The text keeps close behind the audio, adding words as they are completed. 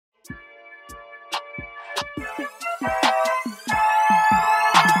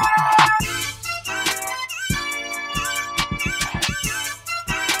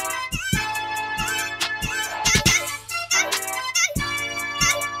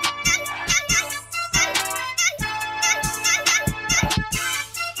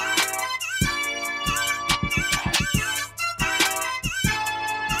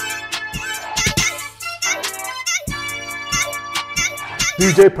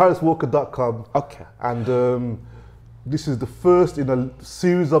DJParisWalker.com. Okay. And this is the first in a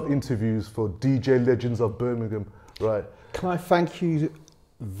series of interviews for DJ Legends of Birmingham. Right. Can I thank you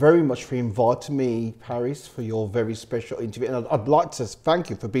very much for inviting me, Paris, for your very special interview. And I'd like to thank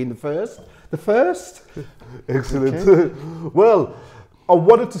you for being the first. The first? Excellent. Okay. Well,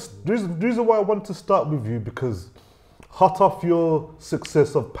 the reason why I wanted to start with you, because hot off your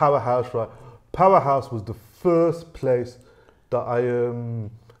success of Powerhouse, right? Powerhouse was the first place that I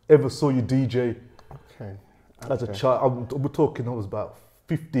ever saw you DJ. Okay. As a child, we're talking, I was about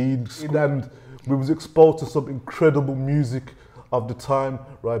 15, and we was exposed to some incredible music of the time,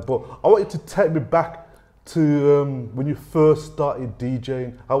 right? But I want you to take me back to when you first started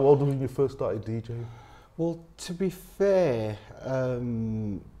DJing. How old were you when you first started DJing? Well, to be fair,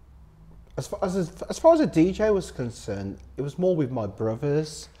 as far as a DJ was concerned, it was more with my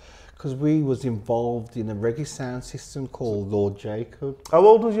brothers, because we was involved in a reggae sound system called Lord Jacob. How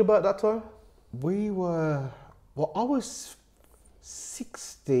old was you about that time? We were, well, I was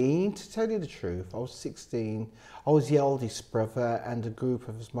 16, to tell you the truth. I was 16. I was the oldest brother, and a group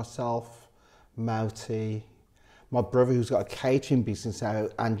of us, myself, Mouty, my brother who's got a catering business now,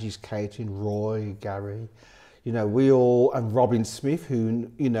 Angie's Catering, Roy, Gary, you know, we all, and Robin Smith,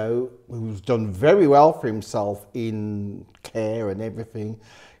 who, you know, who's done very well for himself in care and everything.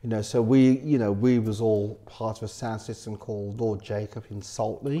 You know, so we was all part of a sound system called Lord Jacob in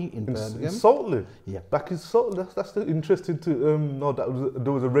Saltley in Birmingham. In Saltley? Yeah. Back in Saltley, that's interesting to know that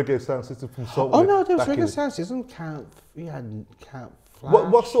there was a reggae sound system from Saltley. Oh no, there was reggae sound system. Count Flash.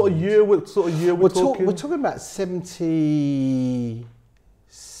 What sort of year? We're talking? We're talking about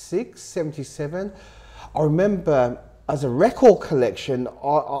 76, 77. I remember as a record collection,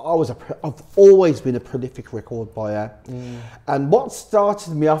 I've always been a prolific record buyer. And what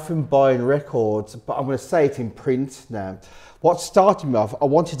started me off in buying records, but I'm going to say it in print now, what started me off, I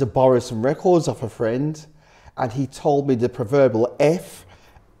wanted to borrow some records off a friend, and he told me the proverbial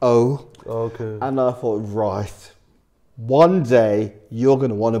F-O. Okay. And I thought, right, one day you're going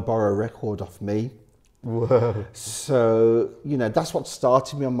to want to borrow a record off me. Wow. So, you know, that's what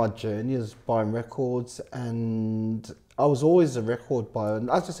started me on my journey, is buying records, and I was always a record buyer. And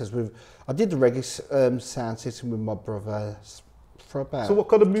as I said, I did the reggae sound system with my brother for about. So what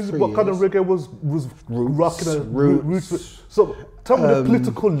kind of music, what kind of reggae was rocking? Roots. So tell me the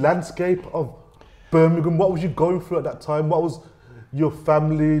political landscape of Birmingham. What was you going through at that time? What was your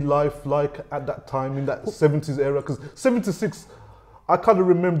family life like at that time in that 70s era? Because 76, I kind of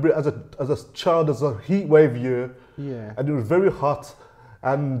remember it as a child as a heat wave year. Yeah. And it was very hot,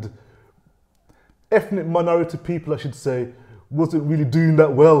 and ethnic minority people, I should say, wasn't really doing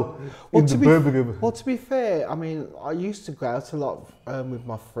that well in Birmingham. Well, to be fair, I mean, I used to go out a lot with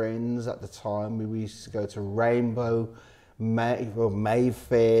my friends at the time. We used to go to Rainbow,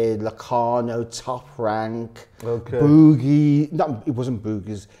 Mayfair, Locarno, Top Rank, Boogie. No, it wasn't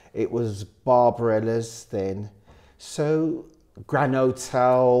Boogies. It was Barbarella's then. So Grand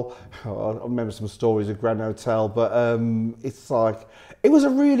Hotel. I remember some stories of Grand Hotel, but it's like, it was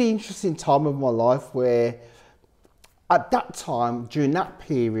a really interesting time of my life where at that time, during that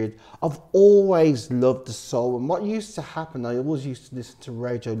period, I've always loved the soul. And what used to happen, I always used to listen to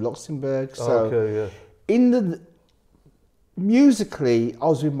Radio Luxembourg. So musically, I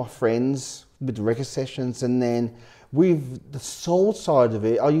was with my friends with the reggae sessions, and then with the soul side of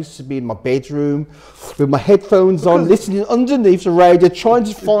it, I used to be in my bedroom with my headphones on, listening underneath the radio, trying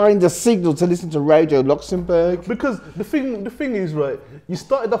to find a signal to listen to Radio Luxembourg. Because the thing is, right, you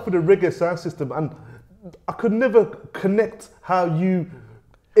started off with a reggae sound system, and I could never connect how you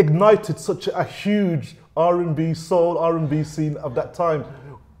ignited such a huge R&B, soul R&B scene of that time.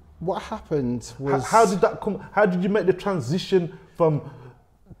 What happened was... How did that come? How did you make the transition from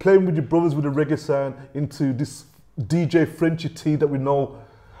playing with your brothers with a reggae sound into this DJ Frenchie T that we know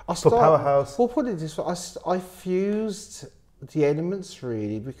for Powerhouse? Well, put it this way, I fused the elements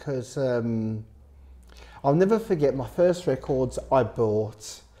really, because I'll never forget my first records I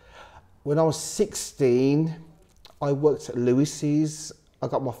bought. When I was 16, I worked at Lewis's. I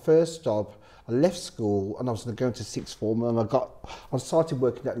got my first job. I left school and I was going to go into sixth form, and I started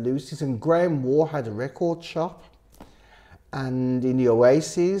working at Lewis's, and Graham Moore had a record shop and in the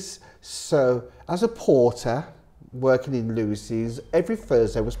Oasis. So as a porter working in Lewis's, every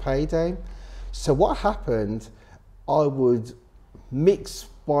Thursday was payday. So what happened, I would mix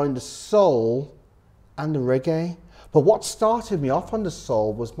behind the soul and the reggae. But what started me off on the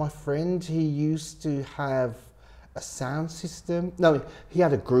soul was my friend. He used to have a sound system. No, he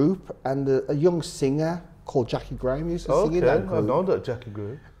had a group, and a young singer called Jackie Graham used to sing in that group. I know that Jackie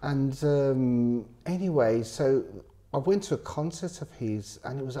Graham. And anyway, so I went to a concert of his,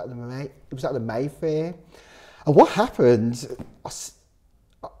 and it was at the Mayfair. And what happened?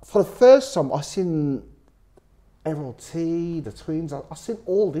 For the first time, I seen LT, the Twins. I seen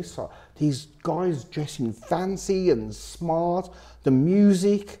all this. These guys dressing fancy and smart. The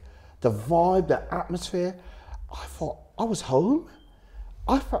music, the vibe, the atmosphere. I thought I was home.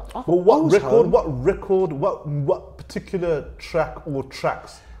 What particular track or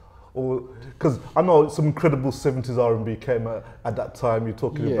tracks, or because I know some incredible 70s R&B came out at that time. You're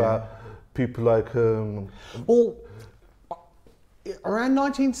talking about people like around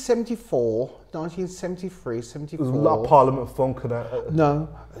 1974, 1973, 74. There was a lot of Parliament funk and that. No,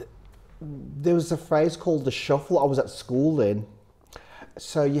 there was a phrase called the shuffle. I was at school then.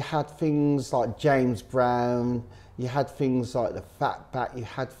 So you had things like James Brown, you had things like the Fatback, you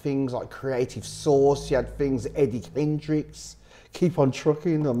had things like Creative Source, you had things Eddie Hendrix, Keep on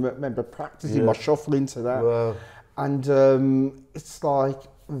Trucking. I remember practicing my shuffling to that. Wow. And it's like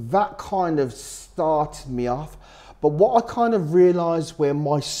that kind of started me off. But what I kind of realised where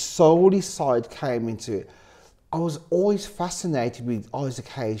my soul-y side came into it, I was always fascinated with Isaac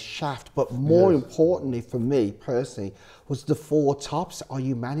Hayes' Shaft, but more importantly for me personally was the Four Tops, Are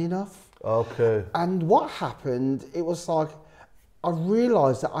You Man Enough? Okay. And what happened, it was like, I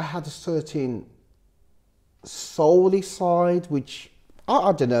realised that I had a certain soul-y side, which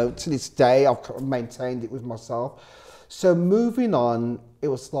I don't know, to this day I've maintained it with myself. So moving on, it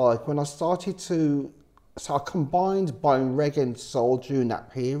was like when I started to, so I combined buying reggae and soul during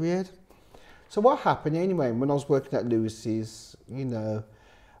that period. So what happened anyway, when I was working at Lewis's, you know,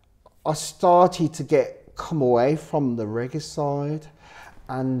 I started to come away from the reggae side.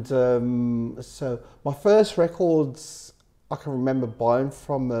 And so my first records I can remember buying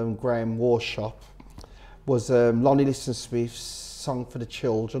from Graham Warshop was Lonnie Liston Swift's Song for the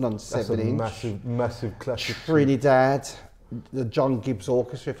Children on 7-inch. Massive, massive classic. Trinidad, the John Gibbs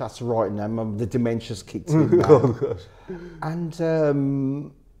Orchestra, if that's the right name. The dementia's kicked in. Oh gosh.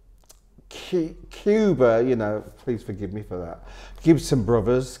 And Cuba, you know, please forgive me for that. Gibson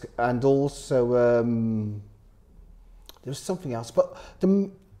Brothers, and also there was something else. But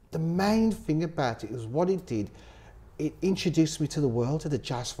the main thing about it was what it did. It introduced me to the world of the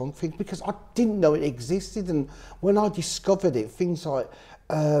jazz funk thing because I didn't know it existed. And when I discovered it, things like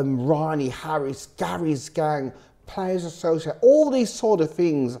Ronnie Harris, Gary's Gang, Players Association, all these sort of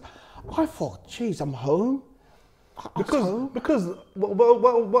things, I thought, geez, I'm home. Because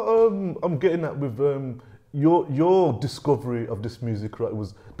what I'm getting at with your discovery of this music, right,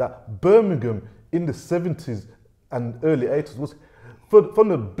 was that Birmingham in the 70s and early 80s was, from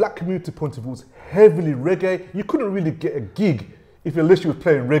the black community point of view, was heavily reggae. You couldn't really get a gig unless you were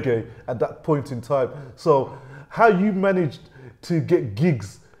playing reggae at that point in time. So how you managed to get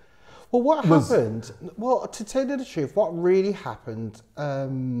gigs? Well, what happened? Well, to tell you the truth, what really happened,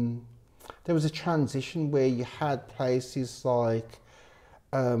 there was a transition where you had places like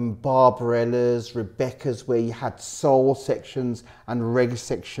Barbarella's, Rebecca's, where you had soul sections and reggae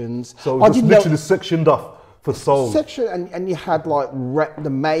sections. So just literally sectioned off for soul. Section, and you had like the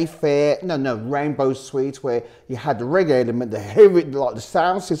Mayfair, Rainbow Suite, where you had the reggae element, the heavy, like the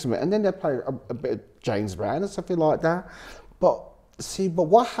sound system, and then they played a bit of James Brown and something like that. But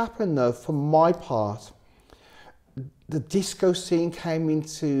what happened though, for my part, the disco scene came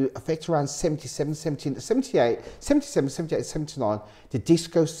into effect around 77, 78, 79. The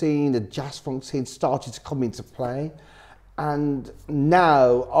disco scene, the jazz funk scene started to come into play. And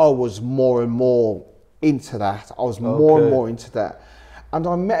now I was more and more into that. I was more and more into that. And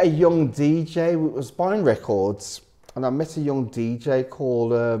I met a young DJ who was buying records. And I met a young DJ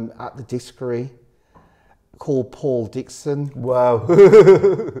called, at the Discovery, called Paul Dixon. Wow.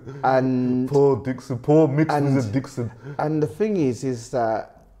 And Paul Dixon, Paul mixed with Dixon. And the thing is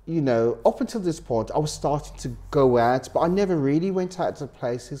that, you know, up until this point, I was starting to go out, but I never really went out to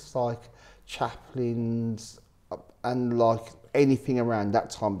places like Chaplin's and like anything around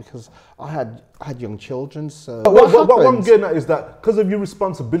that time because I had young children. So what I'm getting at is that because of your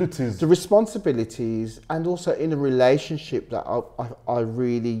responsibilities, the responsibilities, and also in a relationship that I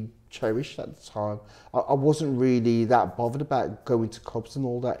really cherished at the time. I wasn't really that bothered about going to clubs and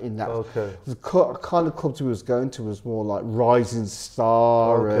all that in that. Okay. The kind of clubs we was going to was more like Rising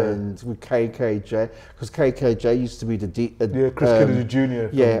Star and with KKJ, because KKJ used to be the Chris Kennedy Jr.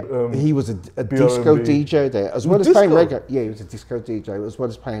 From, he was a disco DJ there, as well as playing reggae. Yeah, he was a disco DJ, as well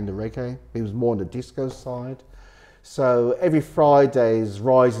as playing the reggae. He was more on the disco side. So every Friday's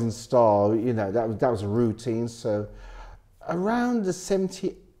Rising Star, you know, that was a routine. So around the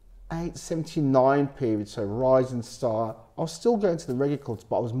 78, 79 period, so Rising Star, I was still going to the reggae clubs,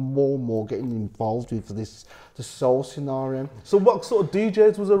 but I was more and more getting involved with the soul scenario. So what sort of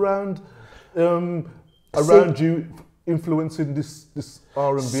DJs was around you influencing this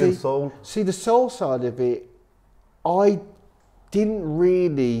R&B and soul? See, the soul side of it, I didn't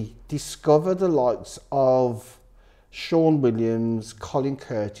really discover the likes of Sean Williams, Colin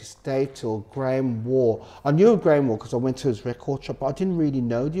Curtis, Dave Till, Graham Wall. I knew of Graham Wall because I went to his record shop, but I didn't really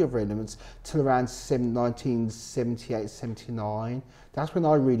know the other elements till around 1978, 79. That's when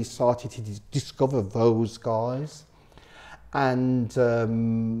I really started to discover those guys. And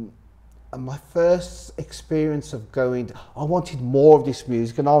my first experience of I wanted more of this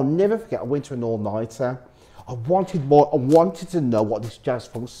music, and I'll never forget, I went to an all-nighter. I wanted more. I wanted to know what this jazz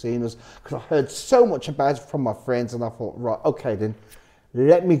funk scene was, because I heard so much about it from my friends, and I thought, right, okay then,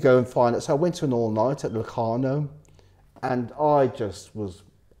 let me go and find it. So I went to an all-night at Locarno, and I just was,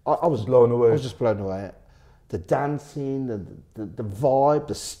 I was blown away. I was just blown away. The dancing, the vibe,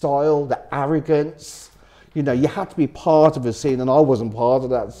 the style, the arrogance. You know, you had to be part of a scene, and I wasn't part of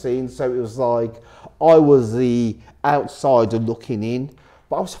that scene, so it was like I was the outsider looking in.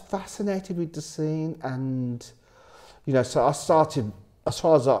 But I was fascinated with the scene, and you know, so I started, as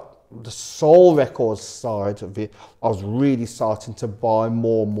far as the soul records side of it, I was really starting to buy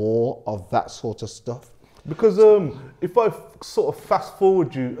more and more of that sort of stuff. Because if I sort of fast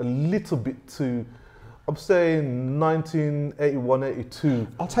forward you a little bit to, I'm saying 1981, 82.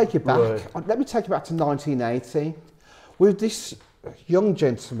 I'll take you back. Right. Let me take you back to 1980 with this young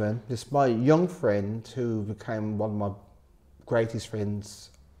gentleman, my young friend who became one of my greatest friends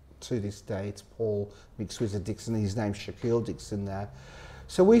to this day. It's Paul McSwizzer Dixon. His name's Shaquille Dixon now.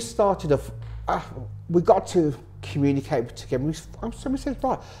 So we started we got to communicate together. So we said,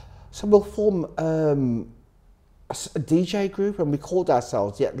 right, so we'll form a DJ group, and we called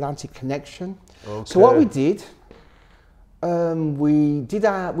ourselves the Atlantic Connection. Okay. So what we did, we did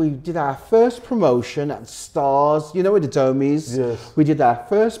our first promotion at Stars, you know where the Dome is? Yes. We did our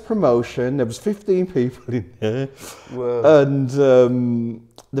first promotion, there was 15 people in there. Wow. And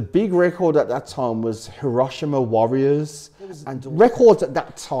the big record at that time was Hiroshima Warriors. And records at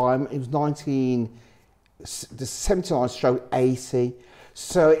that time, it was 79/80.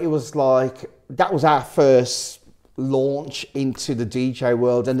 So it was like, that was our first launch into the DJ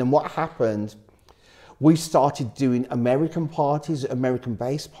world. And then what happened, we started doing American parties,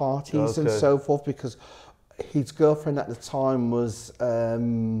 American-based parties, and so forth, because his girlfriend at the time was, her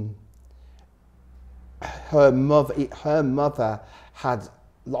mother had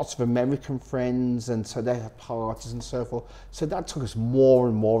lots of American friends, and so they had parties and so forth. So that took us more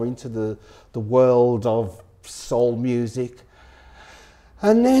and more into the world of soul music.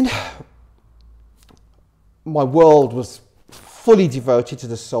 And then my world was fully devoted to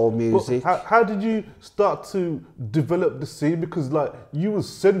the soul music. Well, how did you start to develop the scene? Because like you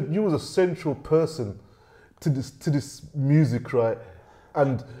was a central person to this music, right?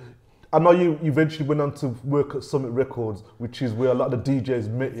 And I know you eventually went on to work at Summit Records, which is where a lot of the DJs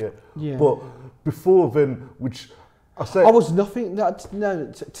met you. Yeah. But before then, which I was nothing. No,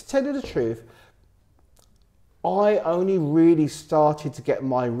 to tell you the truth, I only really started to get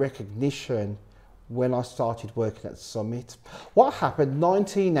my recognition when I started working at Summit. What happened,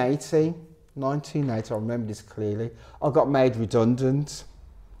 1980, I remember this clearly, I got made redundant.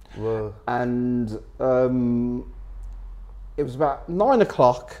 Whoa. And it was about 9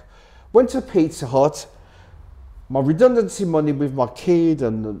 o'clock, went to Pizza Hut, my redundancy money with my kid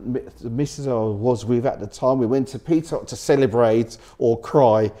and the missus I was with at the time, we went to Pizza Hut to celebrate or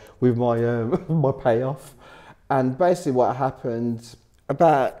cry with my, my payoff. And basically what happened,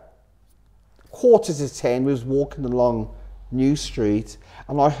 about 9:45, we was walking along New Street,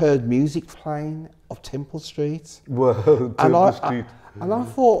 and I heard music playing of Temple Street. Whoa, Temple Street. And I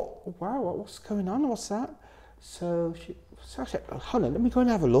thought, wow, what's going on? What's that? So I said, hold on, let me go and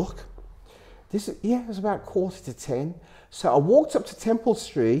have a look. It was about 9:45. So I walked up to Temple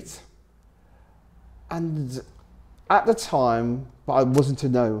Street, and at the time, but I wasn't to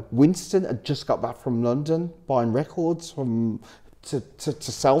know, Winston had just got back from London buying records to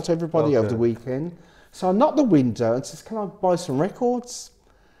sell to everybody over the weekend. So I knocked the window and says, can I buy some records?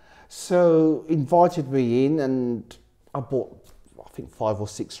 So invited me in, and I bought, I think, 5 or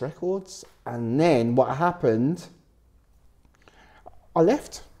 6 records. And then what happened, I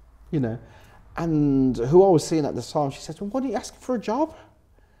left, you know. And who I was seeing at the time, she said, well, why don't you ask him for a job?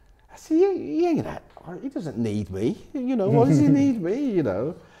 I said, yeah, he doesn't need me, you know, why does he need me, you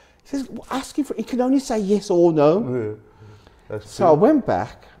know? He says, well, ask him for, he can only say yes or no. Yeah, so I went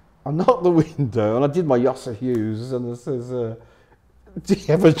back, I knocked the window, and I did my Yasser Hughes, and I says, do you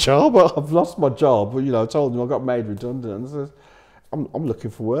have a job? I've lost my job. You know, I told him I got made redundant. I says, I'm looking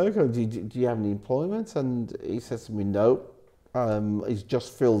for work. Do you have any employment? And he says to me, no. He's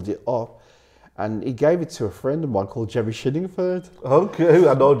just filled it up. And he gave it to a friend of mine called Jerry Shillingford. Okay,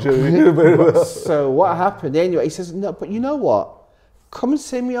 I know Jerry very well. So what happened anyway? He says, no, but you know what? Come and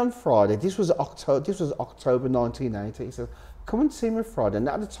see me on Friday. This was October 1980. He says, come and see me on Friday. And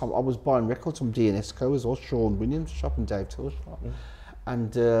at the time, I was buying records from D&S-Co as well, Sean Williams' shop and Dave Till's shop.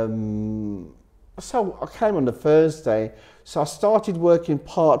 And so I came on the Thursday. So I started working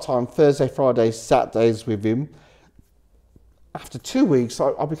part-time Thursday, Fridays, Saturdays with him. After 2 weeks,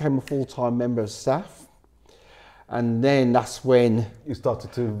 I became a full-time member of staff. And then that's when you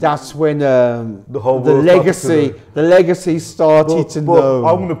started to. That's when the legacy started to know.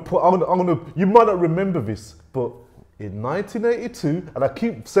 I'm gonna. You might not remember this, but in 1982, and I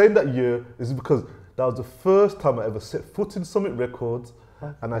keep saying that year is because that was the first time I ever set foot in Summit Records,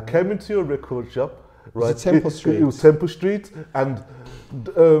 and I came into your record shop. Right, it was Temple Street. It was Temple Street, and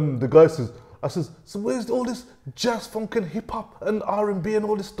the guy says, I says, so where's all this jazz, funk, and hip hop and R&B and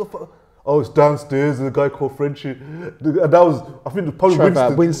all this stuff? Oh, it's downstairs. There's a guy called Frenchie. And that was, I think, probably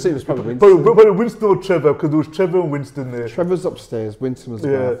Trevor. Winston. It was probably Winston. Probably Winston or Trevor, because there was Trevor and Winston there. Trevor's upstairs. Winston was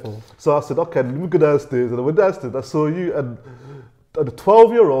powerful. So I said, okay, let me go downstairs. And I went downstairs. I saw you and the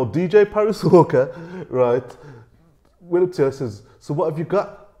 12-year-old DJ Paris Walker, right, went up to you and says, so what have you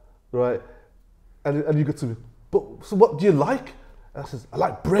got? Right? And you go to me, but so what do you like? And I says, I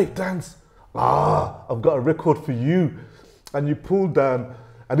like breakdance. I've got a record for you. And you pulled down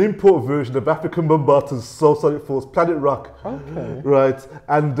an import version of African Bombata's Soul Sonic Force, Planet Rock. Okay. Right?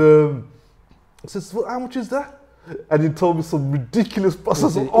 And I says, well, how much is that? And you told me some ridiculous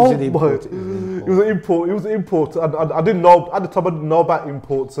process. It was an import. And I didn't know, at the time I didn't know about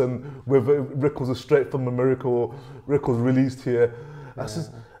imports and whether records are straight from America or records released here. I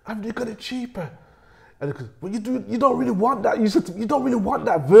says, haven't you got it cheaper? And he goes, well, you don't really want that. You said you don't really want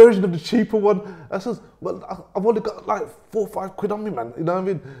that version of the cheaper one. I says, well, I've only got like 4 or 5 quid on me, man. You know what I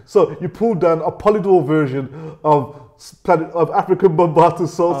mean? So you pulled down a Polydor version of African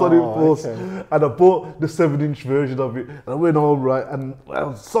Bombata's Soul Sonic Force, and I bought the 7-inch version of it, and I went home, right, and I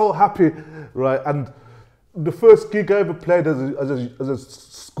was so happy, right. And the first gig I ever played as a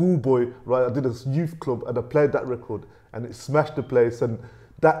schoolboy, right, I did a youth club, and I played that record, and it smashed the place, and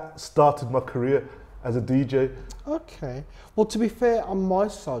that started my career as a DJ. Okay. Well, to be fair, on my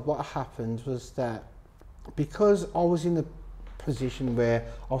side, what happened was that because I was in a position where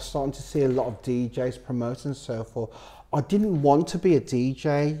I was starting to see a lot of DJs promote and so forth, I didn't want to be a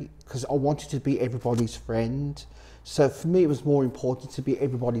DJ because I wanted to be everybody's friend. So for me, it was more important to be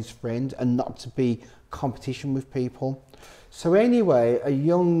everybody's friend and not to be competition with people. So anyway, a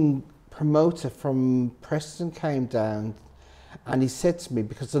young promoter from Preston came down. And he said to me,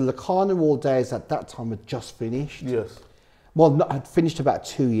 because the Locarno All Days at that time had just finished. Yes. Well, I'd finished about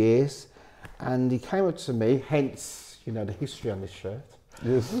 2 years. And he came up to me, hence, you know, the history on this shirt.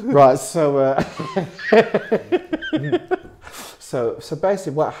 Yes. Right, so... so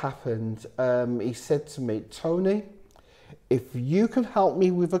basically what happened, he said to me, Tony, if you can help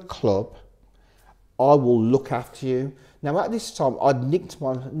me with a club, I will look after you. Now, at this time, I'd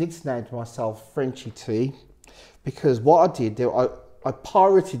nicknamed myself Frenchie T. Because what I did, I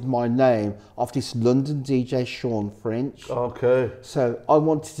pirated my name off this London DJ, Sean French. Okay. So I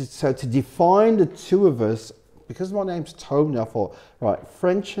wanted to define the two of us, because my name's Tony, I thought, right,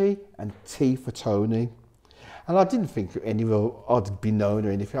 Frenchie and T for Tony. And I didn't think I'd be known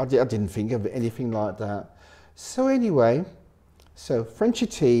or anything. I didn't think of anything like that. So anyway, so Frenchie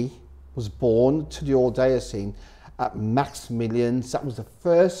T was born to the all-day scene at Max Millions. That was the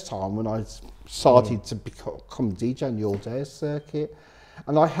first time when I started to become DJ on the all-day circuit.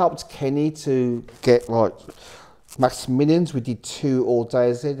 And I helped Kenny to get like Max Millions. We did 2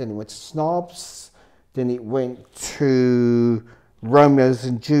 all-days there, then it went to Snobs, then it went to Romeo's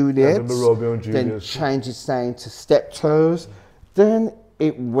and Juliet, then changed its name to Steptoes, then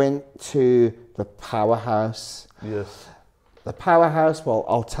it went to the Powerhouse. Yes. The Powerhouse, well,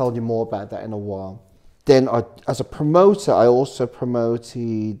 I'll tell you more about that in a while. Then, as a promoter, I also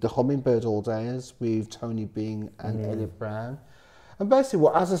promoted the Hummingbird All Days with Tony Bing and Elliot Brown. And basically,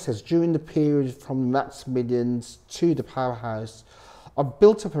 what, as I said, during the period from Maximilians to the Powerhouse, I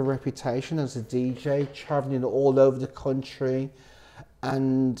built up a reputation as a DJ, travelling all over the country.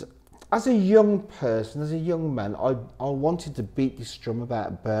 And as a young person, as a young man, I wanted to beat this drum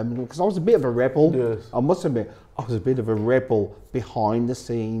about Birmingham because I was a bit of a rebel. Yes. I must admit, I was a bit of a rebel behind the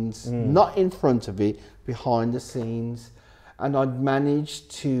scenes, not in front of it, behind the scenes. And I'd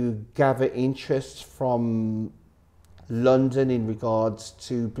managed to gather interest from London in regards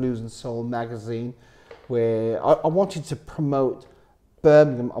to Blues and Soul magazine, where I wanted to promote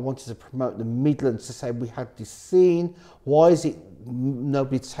Birmingham, I wanted to promote the Midlands, to say we had this scene, why is it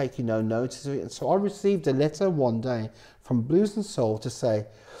nobody's taking no notice of it? And so I received a letter one day from Blues and Soul to say,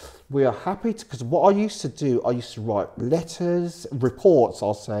 we are happy to, because what I used to do, I used to write letters, reports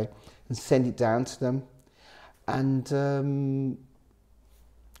I'll say, and send it down to them. And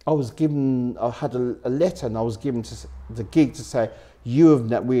I had a letter, and I was given to the gig to say,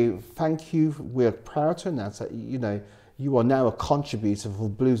 we thank you, we're proud to announce that, you know, you are now a contributor for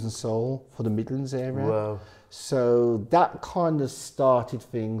Blues and Soul for the Midlands area. Wow. So that kind of started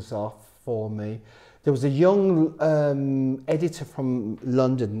things off for me. There was a young editor from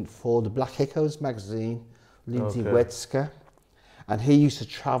London for the Black Echoes magazine, Lindsay Wetzker, and he used to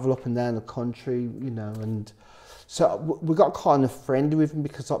travel up and down the country, you know, and so we got kind of friendly with him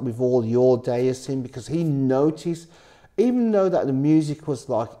because with all your days in, because he noticed, even though that the music was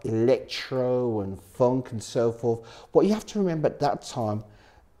like electro and funk and so forth, what you have to remember at that time,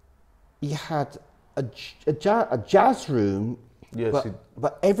 you had a jazz room, yes,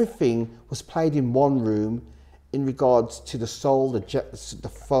 but everything was played in one room in regards to the soul,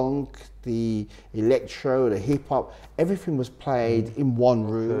 the funk, the electro, the hip hop. Everything was played in one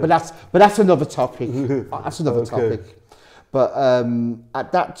room. But that's another topic. That's another topic. But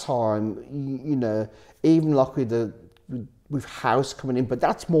at that time, you know, even like with house coming in, but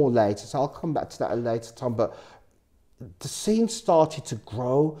that's more later. So I'll come back to that at a later time. But the scene started to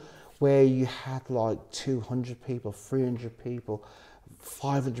grow, where you had like 200 people, 300 people,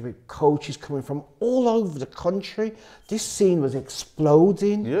 500 people, coaches coming from all over the country. This scene was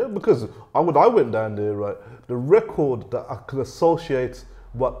exploding. Yeah, because I went down there, right? The record that I could associate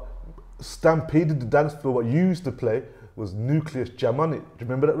what stampeded the dance floor, what you used to play, was Nucleus Jam On It. Do you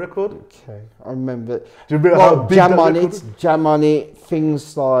remember that record? Okay, I remember. Do you remember how big Jam that On record It, Jam On It,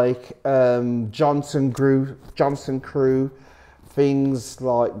 things like Johnson Crew, things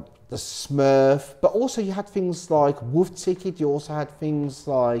like the Smurf, but also you had things like Wolf Ticket, you also had things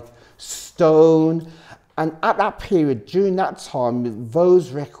like Stone, and at that period, during that time,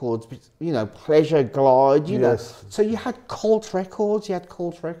 those records, you know, Pleasure Glide, you know, so you had cult records,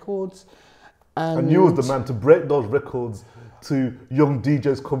 and you was the man to break those records to young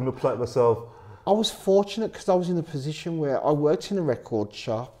DJs coming up like myself. I was fortunate because I was in a position where I worked in a record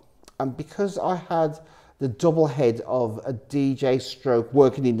shop, and because I had the double head of a DJ stroke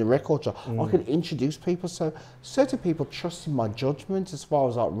working in the record shop, I could introduce people. So certain people trusted my judgment as far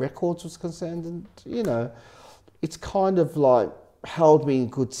as like records was concerned, and you know, it's kind of like held me in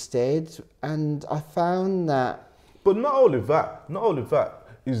good stead. And I found that. But not only that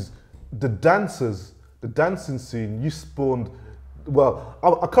is the dancers, the dancing scene. You spawned. Well,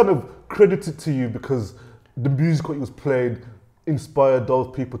 I kind of credit it to you because the music that was played inspired those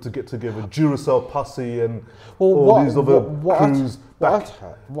people to get together, Duracell Posse and all these other crews back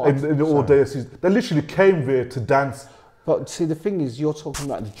in the old days. They literally came there to dance. But see, the thing is, you're talking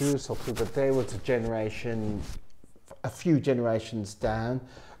about the Duracell crew, but they were a few generations down.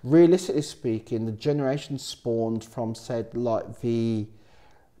 Realistically speaking, the generation spawned from, say, like the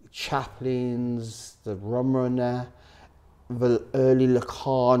Chaplins, the Rum Runner, the early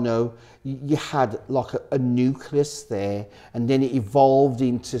Locarno. You had like a nucleus there, and then it evolved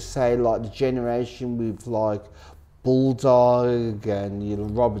into, say, like the generation with like Bulldog and your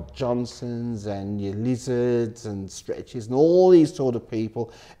Robert Johnsons and your Lizards and Stretches and all these sort of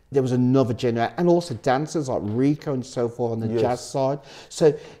people. There was another generation, and also dancers like Rico and so forth on the jazz side.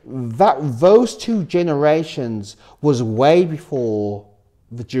 So those two generations was way before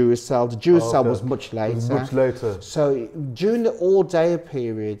the Duracell. The Duracell was much later. It was much later. So during the all-day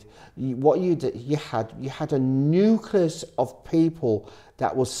period, you had a nucleus of people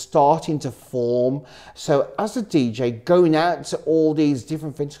that was starting to form. So as a DJ, going out to all these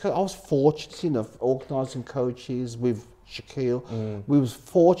different things, because I was fortunate enough organising coaches with Shaquille. We was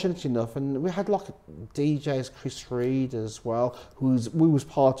fortunate enough, and we had like DJs, Chris Reed as well, we was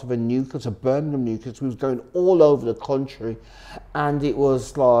part of a nucleus, a Birmingham nucleus. We was going all over the country, and it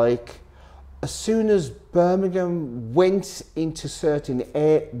was like, as soon as Birmingham went into certain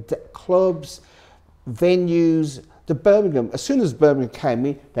clubs, venues, the Birmingham, as soon as Birmingham came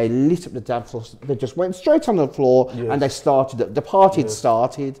in, they lit up the dance floor. They just went straight on the floor and they started. The party had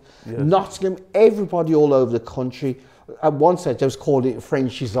started. Nottingham, everybody all over the country. At one stage, they was calling it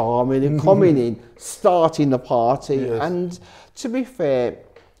Frenchie's Army. They're coming in, starting the party. And to be fair,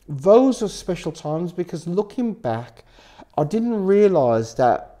 those are special times because looking back, I didn't realise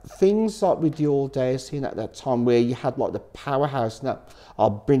that things like with the All Day scene at that time, where you had like the powerhouse. Now, I'll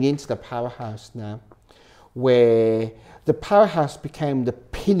bring into the powerhouse now, where the powerhouse became the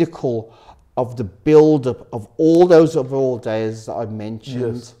pinnacle of the build-up of all those other All Days that I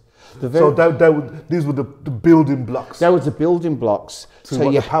mentioned. So these were the building blocks. That was the building blocks. So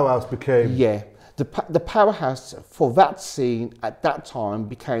what the powerhouse became. Yeah. The powerhouse for that scene at that time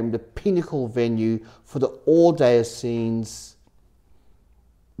became the pinnacle venue for the all-day scenes,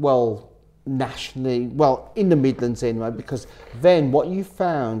 well, nationally, well, in the Midlands anyway, because then what you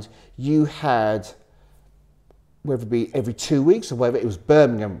found, you had, whether it be every 2 weeks or whether it was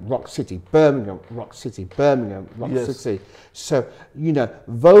Birmingham, Rock City, Birmingham, Rock City, Birmingham, Rock City. So, you know,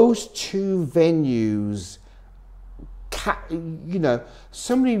 those two venues, you know,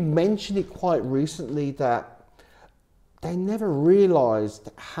 somebody mentioned it quite recently that they never realised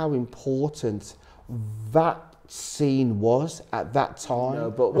how important that scene was at that time.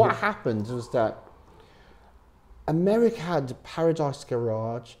 No, but what happened was that America had Paradise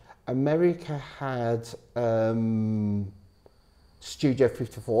Garage, America had Studio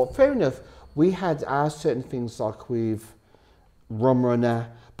 54. Fair enough, we had our certain things like with Rum Runner,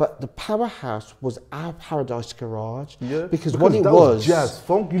 but the powerhouse was our Paradise Garage. Yeah, because what it was jazz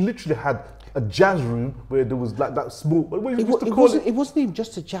funk. You literally had a jazz room where there was like that small. It wasn't even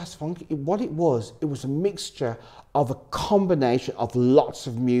just a jazz funk. What it was a mixture of a combination of lots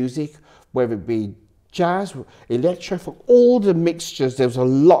of music, whether it be jazz, electro, funk, all the mixtures. There was a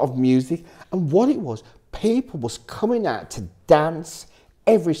lot of music, and what it was, people was coming out to dance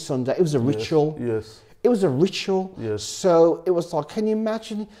every Sunday. It was a ritual. Yes. It was a ritual. Yes. So it was like, can you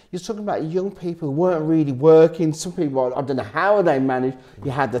imagine? You're talking about young people who weren't really working. Some people, I don't know how they managed.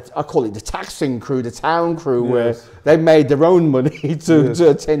 You had I call it the taxing crew, the town crew, where they made their own money to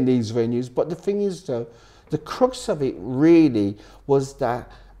attend these venues. But the thing is, though, the crux of it really was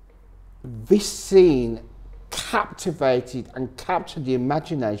that this scene captivated and captured the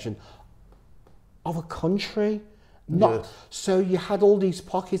imagination of a country. So you had all these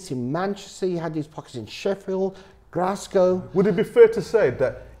pockets in Manchester, you had these pockets in Sheffield, Glasgow. Would it be fair to say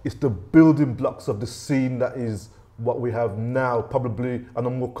that it's the building blocks of the scene that is what we have now, probably on a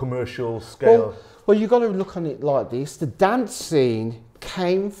more commercial scale? Well, you've got to look on it like this. The dance scene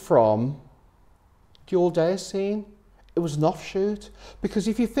came from the all-day scene. It was an offshoot. Because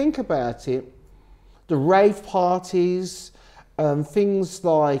if you think about it, the rave parties, things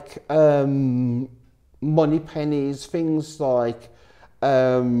like Money Pennies, things like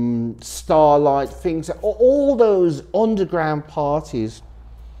Starlight, all those underground parties,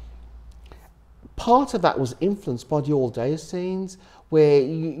 part of that was influenced by the all-day scenes where,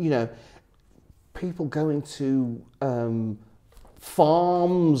 you know, people going to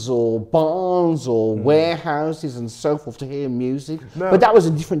farms or barns or warehouses and so forth to hear music. But that was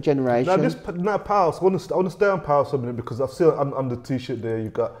a different generation. Now Pals, I want to stay on Pals for a minute because I've seen on the t-shirt there,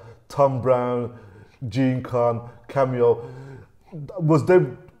 you've got Tom Brown, Gene Khan, Cameo. Was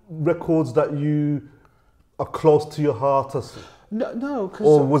there records that you are close to your heart? No.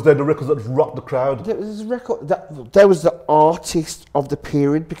 Or was there the records that rocked the crowd? There was a record there was the artist of the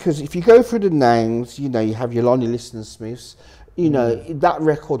period, because if you go through the names, you know, you have your Lonnie Liston Smiths. You know, that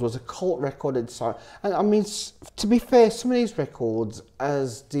record was a cult record inside. And I mean, to be fair, some of these records,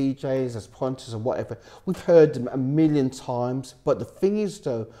 as DJs, as punters or whatever, we've heard them a million times. But the thing is,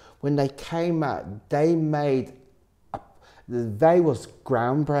 though, when they came out, they was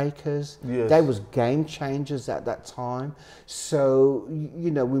groundbreakers. Yes. They was game changers at that time. So, you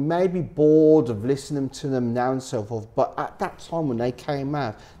know, we may be bored of listening to them now and so forth, but at that time when they came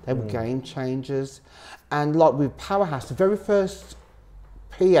out, they were game changers. And like with Powerhouse, the very first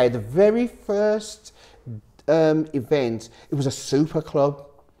PA, the very first event, it was a super club.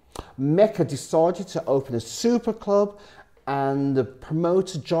 Mecca decided to open a super club, and the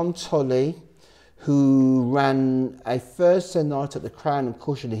promoter John Tully, who ran a Thursday night at the Crown and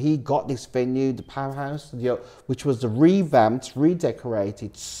Cushion, he got this venue, the Powerhouse, which was the revamped,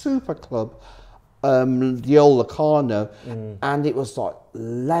 redecorated super club, the old Locarno, and it was like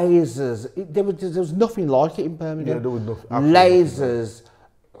lasers. There was nothing like it in Birmingham. Yeah, there was lasers,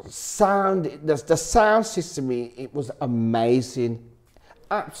 sound. The sound system, it was amazing,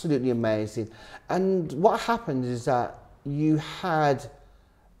 absolutely amazing. And what happened is that you had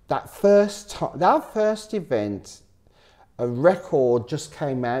that first event a record just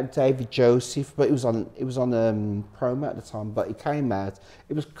came out, David Joseph, but it was on promo at the time, but it came out.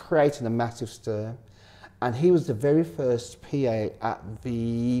 It was creating a massive stir. And he was the very first PA at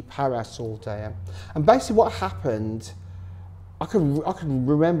the Paris All Day. And basically what happened, I can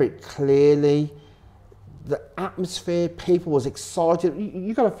remember it clearly. The atmosphere, people was excited.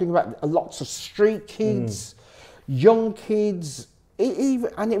 You got to think about lots of street kids, young kids,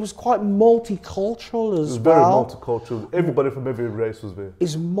 and it was quite multicultural as well. It was very multicultural. Everybody from every race was there.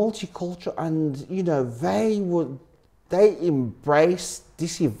 It's multicultural, and you know they embraced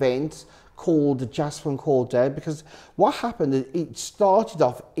this event called the Jazz Funk All Day, because what happened, it started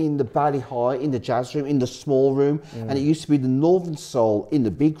off in the Bally High, in the jazz room, in the small room, and it used to be the Northern Soul in the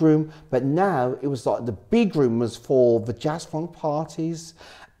big room, but now it was like the big room was for the jazz funk parties,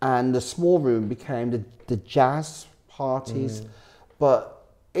 and the small room became the jazz parties. But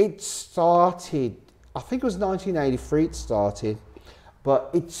it started, I think it was 1983 it started,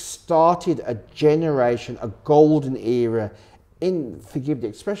 but it started a generation, a golden era in, forgive the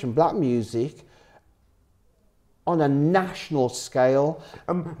expression, black music on a national scale.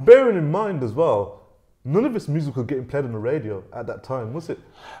 And bearing in mind as well, none of this music was getting played on the radio at that time, was it?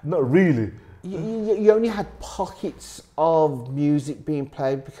 Not really. You only had pockets of music being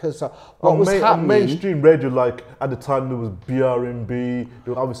played because what was happening. On mainstream radio, like at the time there was BRMB,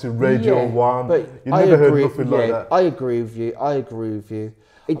 there was obviously Radio 1, but you never heard nothing like that. I agree with you.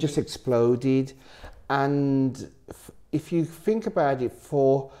 It just exploded. And if you think about it,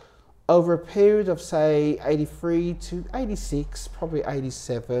 for over a period of say 83 to 86, probably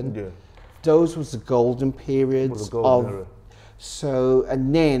 87, those was the golden periods era. So,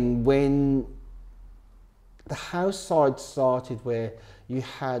 and then when the house side started, where you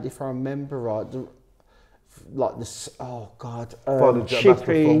had, if I remember right, like this, oh God,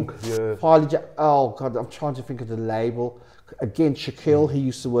 Chippy, oh God, I'm trying to think of the label. Again, Shaquille, he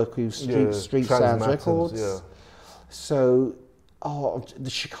used to work with Street Sounds Records. So, the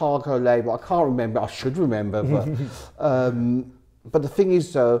Chicago label, I can't remember, I should remember, but the thing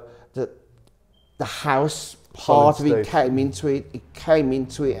is though, that the house part of it came into it,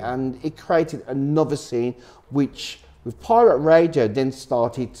 and it created another scene, which with pirate radio then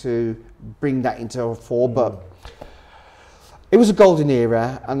started to bring that into a fore, but it was a golden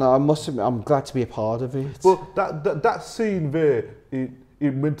era, and I must admit, I'm glad to be a part of it. Well, that scene there, it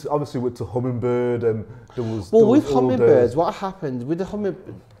obviously went to Hummingbird, and there was... Well, with Hummingbirds, what happened with the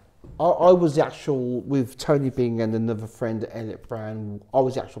Hummingbird, I was the actual, with Tony Bing and another friend, Elliot Brown, I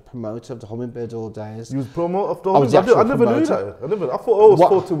was the actual promoter of the Hummingbird All Days. You was promoter of the Hummingbird? I never knew that. I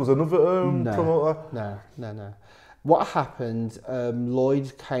thought it was another promoter. No. What happened,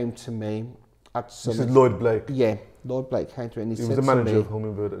 Lloyd came to me at some... This is Lloyd Blake? Yeah, Lloyd Blake came to me and he said to me... He was the manager of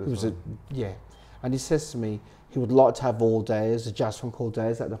Hummingbird at this time. Yeah, and he says to me, he would like to have all days, the Jazz Funk All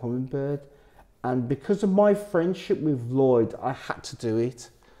Days at the Hummingbird. And because of my friendship with Lloyd, I had to do it.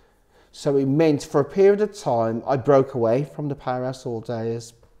 So it meant for a period of time, I broke away from the Paris All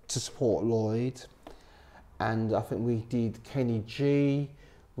Days to support Lloyd. And I think we did Kenny G,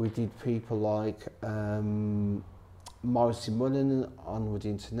 we did people like Morrissey Mullen, Onward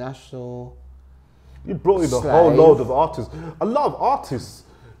International. You brought in a whole load of artists. A lot of artists,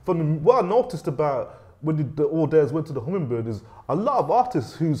 what I noticed about when the All Days went to the Hummingbird is a lot of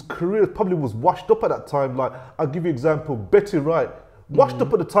artists whose careers probably was washed up at that time. Like, I'll give you an example, Betty Wright. Washed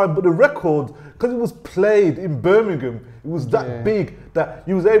up at the time, but the record, because it was played in Birmingham, it was that big that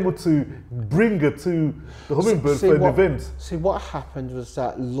you was able to bring her to the Hummingbird for an event. See, what happened was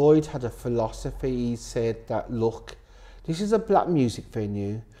that Lloyd had a philosophy. He said that, look, this is a black music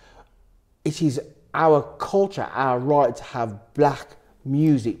venue. It is our culture, our right to have black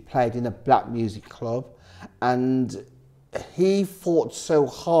music played in a black music club. And he fought so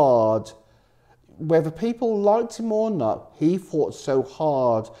hard, whether people liked him or not, he fought so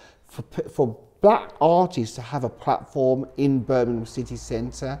hard for black artists to have a platform in Birmingham City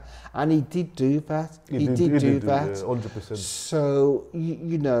Centre, and he did do that. He did do that. 100%. So,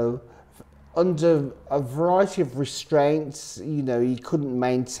 you know, under a variety of restraints, you know, he couldn't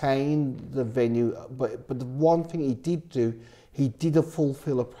maintain the venue, but the one thing he did do, he did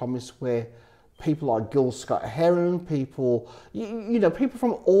fulfill a promise where people like Gil Scott-Heron, people, you know, people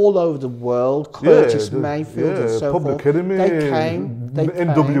from all over the world, Curtis Mayfield and so Public forth. Enemy,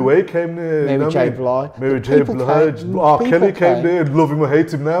 NWA came there. Mary J. Blige. Mary J. Blige. R. Kelly came there, love him or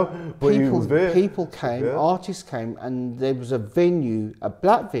hate him now, but he was there. People came, artists came, and there was a venue, a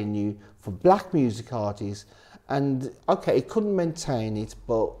black venue for black music artists. And okay, it couldn't maintain it,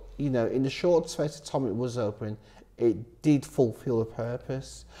 but, you know, in the short space of time it was open, it did fulfill a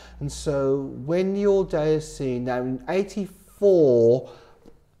purpose. And so when your day is seen, now in 84,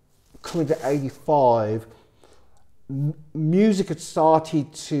 coming to 85, music had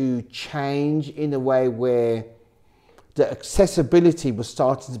started to change in a way where the accessibility was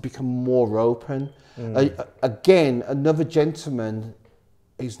starting to become more open. Again, another gentleman,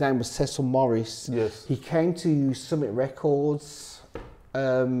 his name was Cecil Morris. Yes. He came to Summit Records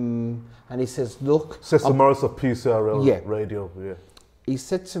and he says, look... Cecil Morris of PCRL Radio, yeah. He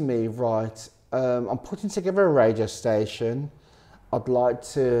said to me, right, I'm putting together a radio station. I'd like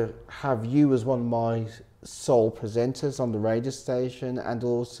to have you as one of my soul presenters on the radio station, and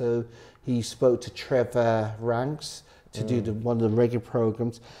also he spoke to Trevor Ranks to do one of the reggae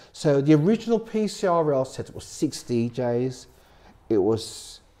programs. So the original PCRL setup was 6 DJs. It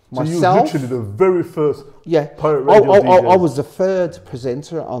was myself. So you were literally the very first pirate radio DJ. I was the third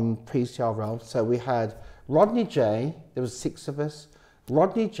presenter on PCRL. So we had Rodney J, there was 6 of us,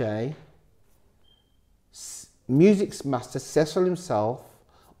 Rodney J, Music Master Cecil himself,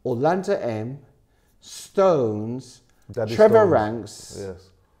 Orlando M, Stones, Trevor Ranks,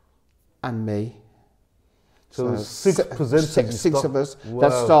 and me. So 6 presenters. 6 of us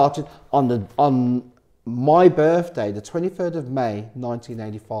that started on my birthday, the 23rd of May,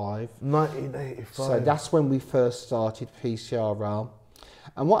 1985. 1985. So that's when we first started PCRL.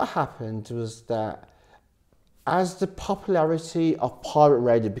 And what happened was that as the popularity of pirate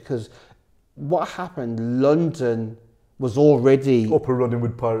radio, because what happened, London was already up and running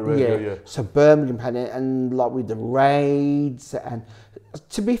with pirate radio, So Birmingham had it, and like with the raids, and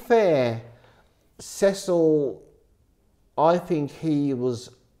to be fair, Cecil, I think he was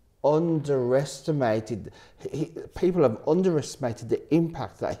underestimated. People have underestimated the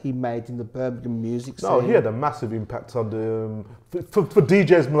impact that he made in the Birmingham music scene. No, he had a massive impact on the for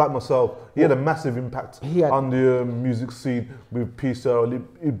DJs like myself. He had a massive impact on the music scene with PCRL.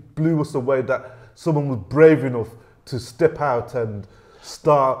 It blew us away that someone was brave enough to step out and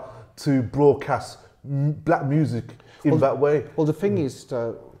start to broadcast black music in that way. Well, the thing is,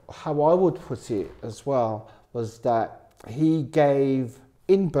 how I would put it as well was that he gave,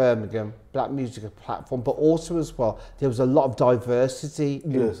 in Birmingham, black music a platform, but also as well, there was a lot of diversity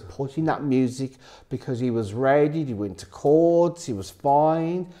in putting that music, because he was raided, he went to courts, he was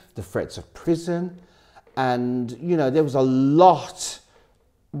fined, the threats of prison, and, you know, there was a lot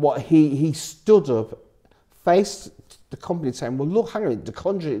what he stood up, faced the company saying, well, look, hang on, the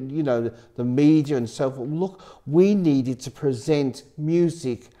country, you know, the media and so forth, look, we needed to present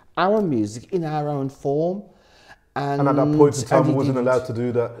music, our music, in our own form. And at that point in time, he wasn't allowed to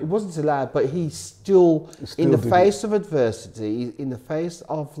do that. It wasn't allowed, but he still in the face of adversity, in the face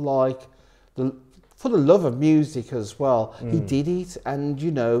of like, for the love of music as well, he did it. And,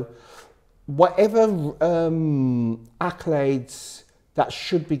 you know, whatever accolades that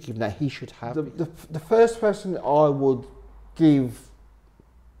should be given, that he should have. The first person I would give,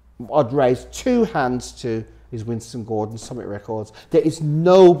 I'd raise 2 hands to, is Winston Gordon, Summit Records. There is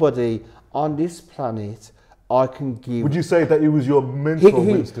nobody on this planet I can give. Would you say that he was your mentor,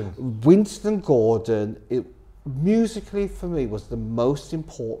 Winston? Winston Gordon, musically for me, was the most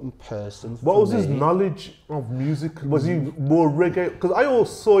important person for me. What was his knowledge of music? Was he more reggae? Because I always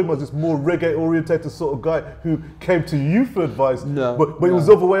saw him as this more reggae orientated sort of guy who came to you for advice. No, but it was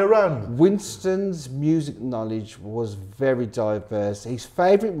the other way around. Winston's music knowledge was very diverse. His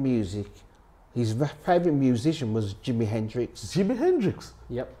favourite music, his favourite musician was Jimi Hendrix. Jimi Hendrix?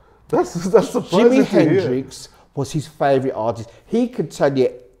 Yep. That's surprising. Jimi Hendrix was his favourite artist. He could tell you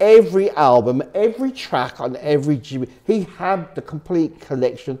every album, every track on every Jimi. He had the complete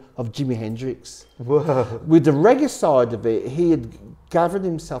collection of Jimi Hendrix. Wow. With the reggae side of it, he had gathered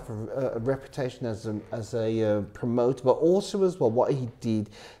himself a reputation as a promoter, but also as well what he did,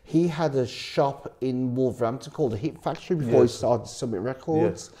 he had a shop in Wolverhampton called the Hit Factory before he started Summit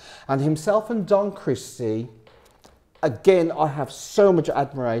Records. And himself and Don Christie, again, I have so much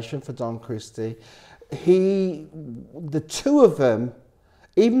admiration for Don Christie. The two of them,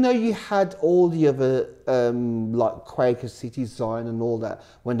 even though you had all the other, like Quaker City, Zion and all that,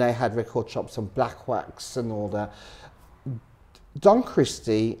 when they had record shops and Black Wax and all that, Don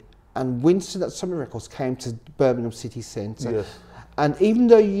Christie and Winston at Summit Records came to Birmingham City Centre. Yes. And even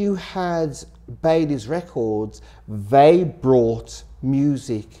though you had Bailey's Records, they brought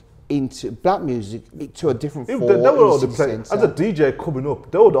music into black music to a different form. They were all the places. As a DJ coming up,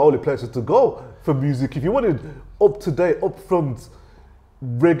 they were the only places to go for music. If you wanted up-to-date, upfront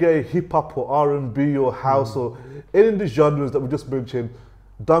reggae, hip-hop or R&B or house or any of the genres that we just mentioned,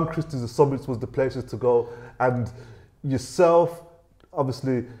 Don Christie's The Summits was the places to go. And yourself,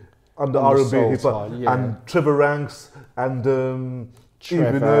 obviously, on the R&B soul hip hop, side, yeah. and Trevor Ranks and Trevor,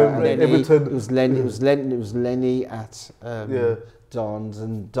 even and Lenny, Everton. it was Lenny at Don's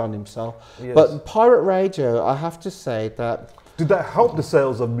and Don himself. Yes. But pirate radio, I have to say that. Did that help the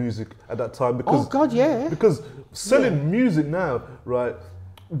sales of music at that time? Because, Oh God, yeah. Because selling music now, right?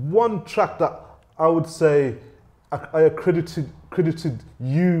 One track that I would say I credited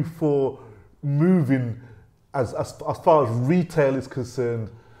you for moving as far as retail is concerned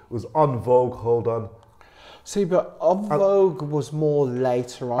was On Vogue. Hold on. See, but En Vogue was more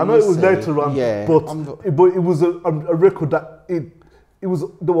later on. I know it was later on, yeah, but it was a record that they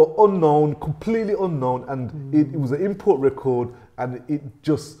were unknown, completely unknown, and it was an import record, and it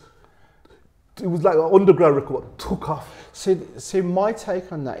was like an underground record that took off. So my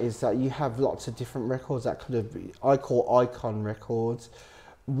take on that is that you have lots of different records that could have been, I call icon records.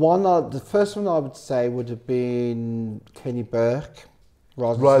 The first one I would say would have been Kenny Burke,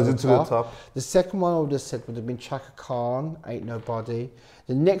 Rising to the Top. The second one I would have said would have been Chaka Khan, Ain't Nobody.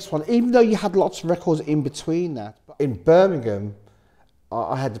 The next one, even though you had lots of records in between that, in Birmingham,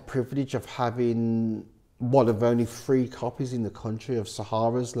 I had the privilege of having one of only 3 copies in the country of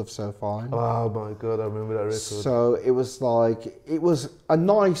Sahara's Love So Fine. Oh my God, I remember that record. So it was a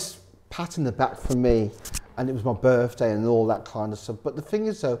nice pat in the back for me, and it was my birthday and all that kind of stuff. But the thing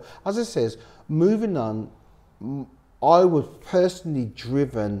is though, as I says, moving on, I was personally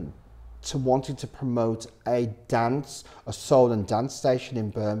driven to wanting to promote a soul and dance station in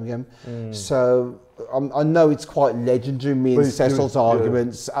Birmingham. So I know it's quite legendary, me and Cecil's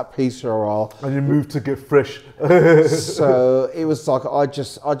arguments at PCRL. And you moved to get fresh. So it was like, I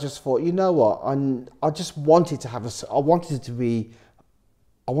just thought, you know what, I just wanted to have I wanted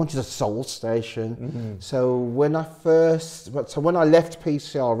a soul station. So when I left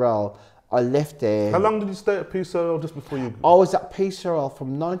PCRL, I left there. How long did you stay at PCRL just before you? I was at PCRL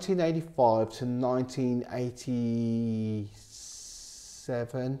from 1985 to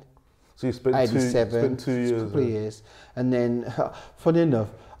 1987. So you spent 87, 2 years. A couple of years. And then, funny enough,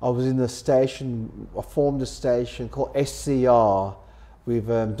 I was in the station, I formed a station called SCR with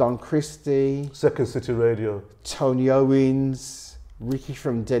Don Christie, Second City Radio, Tony Owens, Ricky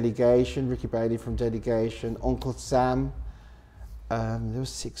Bailey from Delegation, Uncle Sam. There were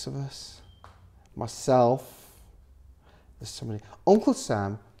 6 of us. Myself, there's so many. Uncle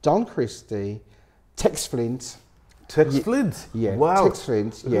Sam, Don Christie, Tex Flint. Flint? Yeah, wow. Tex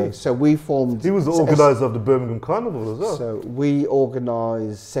Flint, yeah. So we formed... He was the organiser of the Birmingham Carnival as well. So we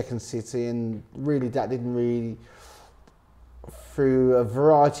organised Second City, and really that didn't really... Through a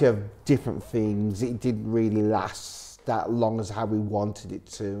variety of different things, it didn't really last that long as how we wanted it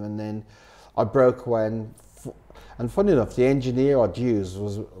to. And then I broke away, and funny enough, the engineer I'd used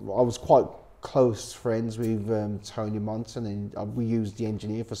I was quite close friends with Tony Monson, and we used the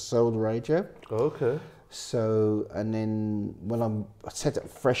engineer for Soul Radio. Okay. So, and then when I set up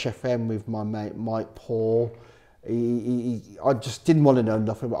Fresh FM with my mate Mike Paul, I just didn't want to know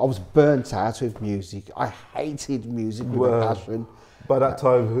nothing. I was burnt out with music. I hated music with a passion. By that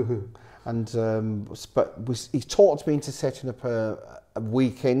time. And he talked me into setting up a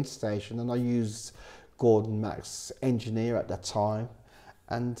weekend station, and I used Gordon Mack's engineer at that time,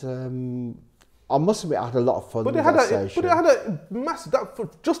 and I must admit I had a lot of fun with that station. But it had a massive,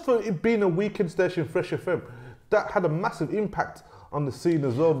 just for it being a weekend station, Fresh FM, that had a massive impact on the scene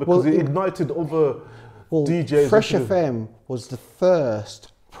as well, because it ignited other DJs. Fresh FM was the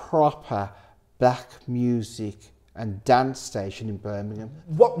first proper black music and dance station in Birmingham.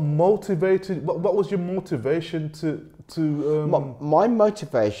 What was your motivation to My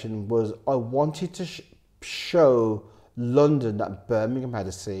motivation was I wanted to show London that Birmingham had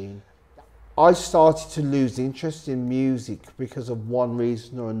a scene. I started to lose interest in music because of one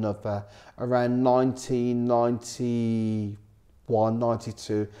reason or another. Around 1991,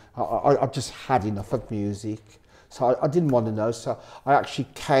 92, I just had enough of music. So I didn't want to know. So I actually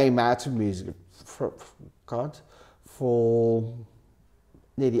came out of music for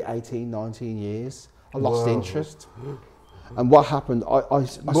nearly 18, 19 years. I lost interest. And what happened, I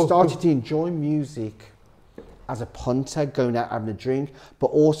started to enjoy music as a punter, going out having a drink, but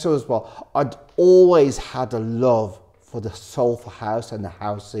also as well, I'd always had a love for the soulful house and the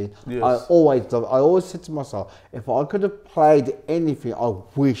house scene. Yes. I always said to myself, if I could have played anything, I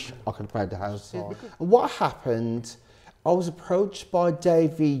wish I could have played the house scene. And what happened, I was approached by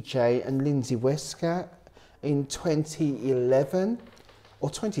Dave Deejay and Lindsay Westcott in 2011, or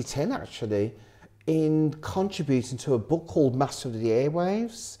 2010 actually, in contributing to a book called Master of the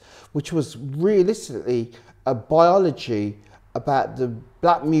Airwaves, which was realistically a biology about the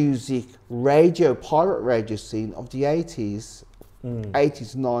black music pirate radio scene of the 80s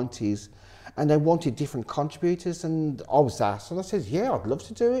 80s, 90s, and they wanted different contributors, and I was asked, and I said, yeah, I'd love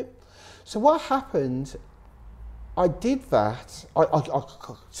to do it. So what happened, I did that, I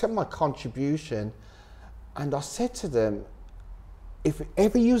sent my contribution, and I said to them, if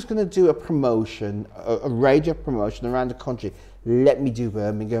ever you was going to do a promotion, a radio promotion around the country, let me do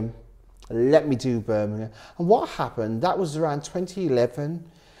Birmingham. Let me do Birmingham. And what happened, that was around 2011,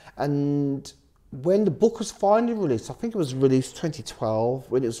 and when the book was finally released, I think it was released 2012,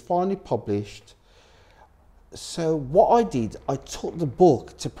 when it was finally published. So what I did, I took the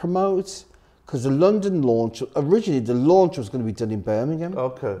book to promote, because the London launch, originally the launch was going to be done in Birmingham.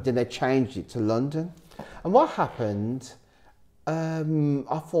 Okay. Then they changed it to London. And what happened,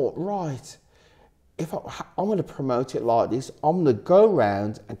 I thought, right, if I'm going to promote it like this, I'm going to go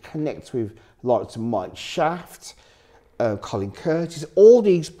around and connect with like Mike Shaft, Colin Curtis, all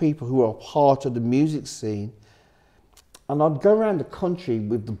these people who are part of the music scene. And I'd go around the country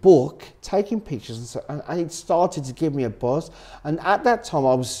with the book, taking pictures, and, so, and it started to give me a buzz. And at that time,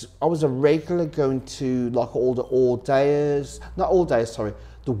 I was a regular going to like all the all-dayers, not all-dayers, sorry,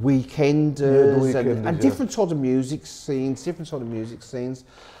 the weekenders, and different sort of music scenes,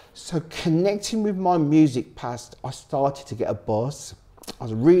 So connecting with my music past, I started to get a buzz. I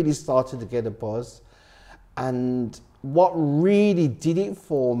really started to get a buzz. And what really did it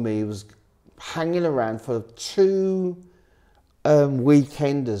for me was hanging around for 2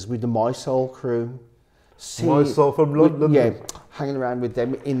 weekenders with the My Soul crew. My Soul from London? Yeah, hanging around with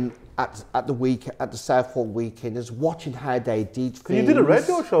them at the Southport Weekenders, watching how they did things. You did a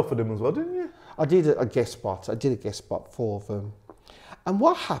radio show for them as well, didn't you? I did a guest spot. I did a guest spot for them. And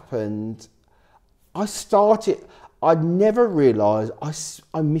what happened, I never realised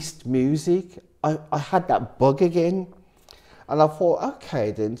I missed music. I had that bug again. And I thought,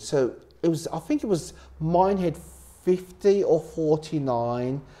 okay then, so I think it was Minehead 50 or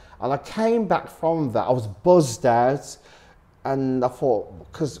 49. And I came back from that, I was buzzed out. And I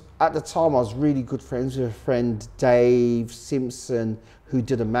thought, because at the time I was really good friends with a friend, Dave Simpson, who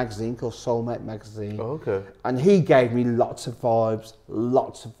did a magazine called Soulmate magazine. Oh, okay. And he gave me lots of vibes.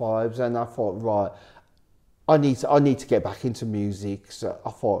 And I thought, right, I need to get back into music. So I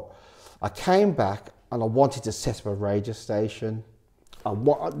thought, I came back and I wanted to set up a radio station.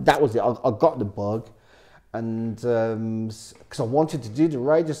 That was it, I got the bug. And because I wanted to do the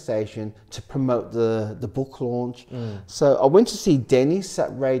radio station to promote the book launch. So I went to see Dennis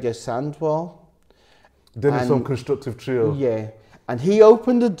at Radio Sandwell. Dennis on Constructive Trio. Yeah, and he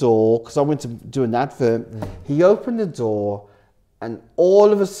opened the door, because I went to do an advert. He opened the door, and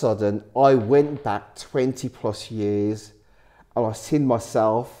all of a sudden I went back 20 plus years, and I seen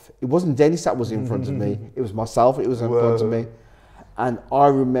myself. It wasn't Dennis that was in front of me, it was myself, it was in front of me. And I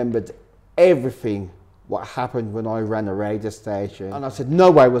remembered everything what happened when I ran a radio station. And I said,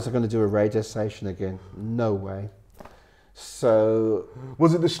 no way was I going to do a radio station again. No way. So...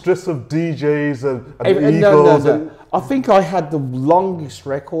 Was it the stress of DJs and the egos? No. I think I had the longest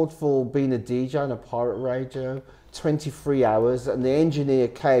record for being a DJ on a pirate radio, 23 hours. And the engineer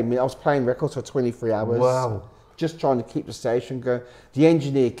came, I was playing records for 23 hours. Wow. Just trying to keep the station going. The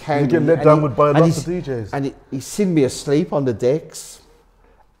engineer came... You get let down with by lots of DJs. And he seen me asleep on the decks.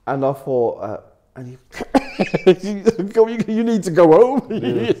 And I thought... and you need to go home.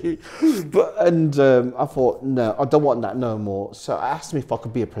 I thought, no, I don't want that no more. So I asked him if I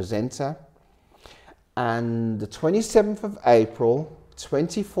could be a presenter. And the 27th of April,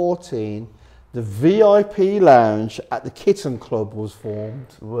 2014, the VIP lounge at the Kitten Club was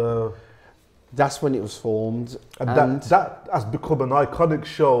formed. Wow. That's when it was formed. And that has become an iconic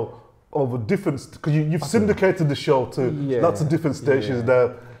show of a different... Because you've syndicated the show to lots of different stations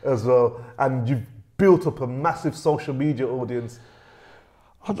there as well. And you've built up a massive social media audience.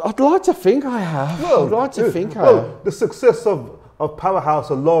 I'd like to think I have. Well, I'd like to think I have. The success of Powerhouse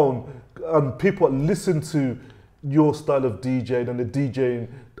alone, and people that listen to your style of DJing and the DJing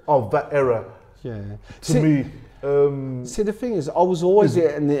of that era, to me... see, the thing is, I was always,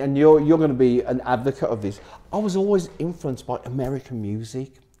 and you're going to be an advocate of this, I was always influenced by American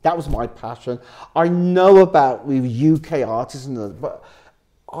music. That was my passion. I know about with UK artists, but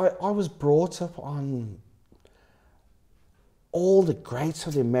I was brought up on all the greats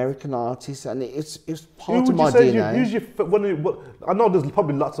of the American artists, and it's part of my DNA. I know there's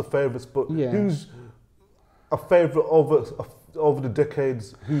probably lots of favourites, but who's a favourite over the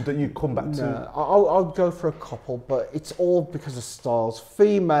decades that you come back to? I'll go for a couple, but it's all because of styles.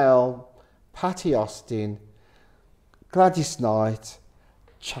 Female, Patty Austin, Gladys Knight,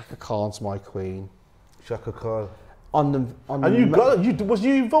 Chaka Khan's my queen. Chaka Khan. on the And was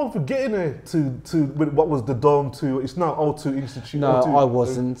you involved with getting her to what was the Dome 2? It's now O2 Institute. No, O2, I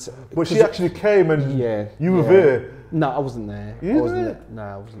wasn't. But she actually came and you were yeah. there. No, I wasn't there. You I wasn't there? there. No,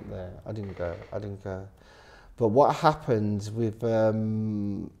 I wasn't there. I didn't go. But what happened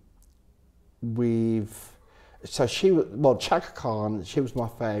so she was, well, Chaka Khan, she was my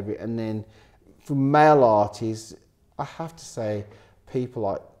favourite, and then for male artists, I have to say people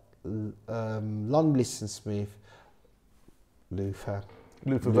like Lon Liston Smith, Luther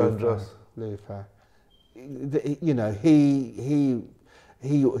Vandross. Luther. You know, he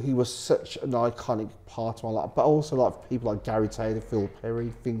was such an iconic part of my life, but also like people like Gary Taylor, Phil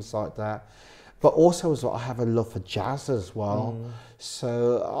Perry, things like that. But also as well, I have a love for jazz as well.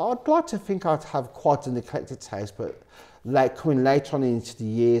 So I'd like to think I'd have quite an eclectic taste, but like coming later on into the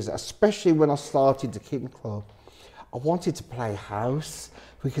years, especially when I started the Kitten Club, I wanted to play house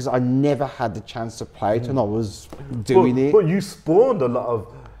because I never had the chance to play it and I was doing it. But you spawned a lot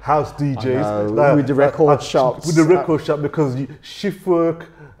of house DJs. With the record shops. With the record shop, because shift work,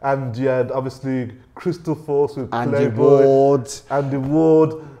 and you had obviously Crystal Force with Andy Playboy, Andy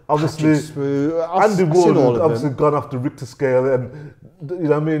Ward, obviously Andy Ward had obviously gone off the Richter scale, and you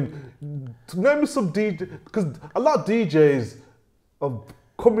know what I mean. Name me some DJs, because a lot of DJs are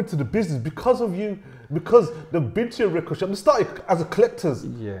coming to the business because of you, because they've been to your record shop. They started as a collectors,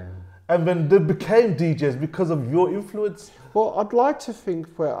 and then they became DJs because of your influence. Well, I'd like to think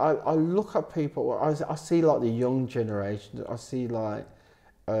where I look at people, I see like the young generation, I see like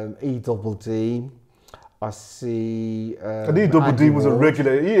E-double-D, I see... and E-double-D was a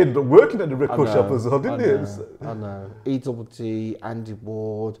regular, he ended up working at the record shop as well, didn't he? I know. E-double-D, Andy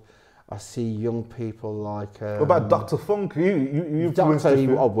Ward, I see young people like... what about Dr. Funk? You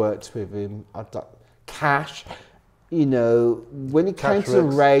I worked with him. Cash, you know, when it came to the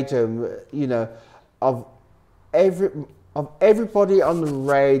radio, you know, of everybody on the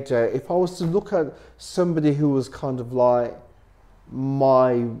radio, if I was to look at somebody who was kind of like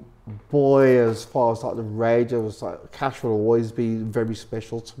my boy as far as like the radio was, like Cash will always be very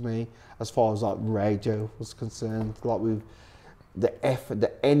special to me as far as like radio was concerned. Like with the effort,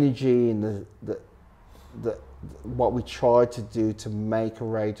 the energy, and the what we tried to do to make a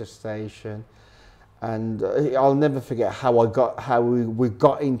radio station. And I'll never forget how we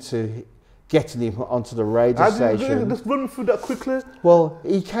got into getting him onto the radio station. Let's run through that quickly. Well,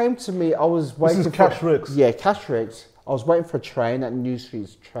 he came to me, I was waiting This is Cash Rex. Yeah, Cash Rex. I was waiting for a train at New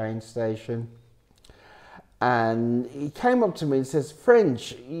Street's train station. And he came up to me and says,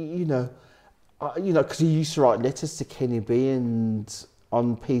 French, you know, because he used to write letters to Kenny B and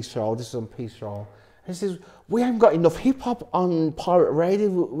on Peace Roll, this is on Peace Roll. He says, we haven't got enough hip hop on pirate radio,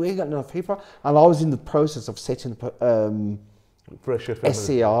 we ain't got enough hip hop. And I was in the process of setting up Fresh FM.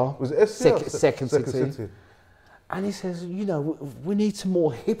 SCR, was it SCR? Second City. And he says, you know, we need some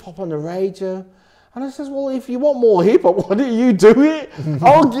more hip hop on the radio. And I says, well, if you want more hip hop, why don't you do it?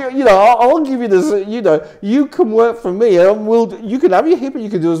 I'll give you this. You know, you can work for me, and you can have your hip hop. You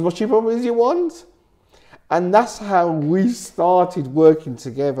can do as much hip hop as you want. And that's how we started working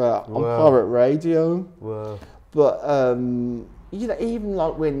together on pirate radio. Wow. But you know, even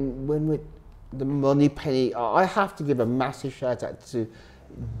like when we the Money Penny, I have to give a massive shout out to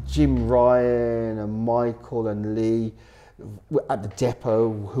Jim Ryan and Michael and Lee at the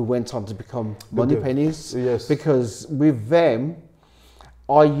depot, who went on to become Money Pennies. Yes. Because with them,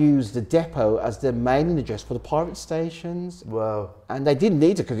 I used the depot as their mailing address for the pirate stations. Wow. And they didn't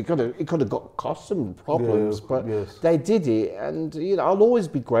need it because it could have got custom problems, but they did it. And you know, I'll always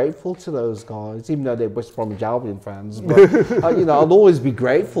be grateful to those guys, even though they're West Bromwich Albion fans. But you know, I'll always be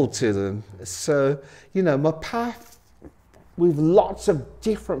grateful to them. So you know, my path with lots of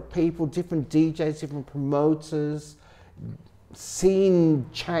different people, different DJs, different promoters, scenes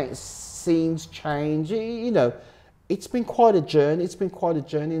change. You know. It's been quite a journey.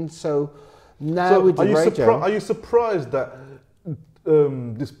 And so now with the radio... Are you surprised that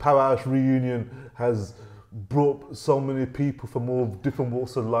this Powerhouse reunion has brought so many people from all different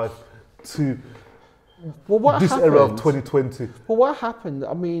walks of life to this era of 2020? Well, what happened,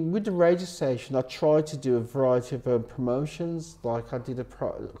 I mean, with the radio station, I tried to do a variety of promotions. Like I did a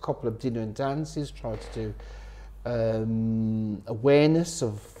couple of dinner and dances, tried to do awareness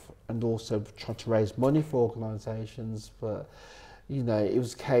of, and also try to raise money for organisations, but you know, it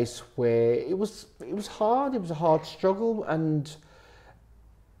was a case where it was hard. It was a hard struggle, and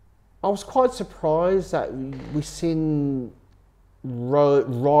I was quite surprised that we've seen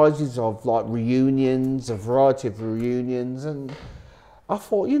rises of like reunions, a variety of reunions, and I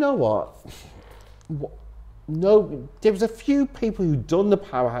thought, you know what? No, there was a few people who done the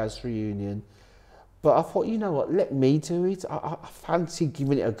Powerhouse reunion, But I thought, you know what, let me do it. I fancy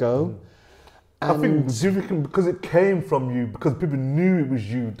giving it a go. I think because it came from you, because people knew it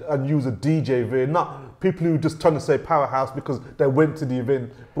was you and you was a DJ there, not people who were just trying to say Powerhouse because they went to the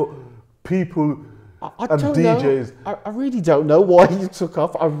event, but people I and don't DJs. know. I really don't know why it took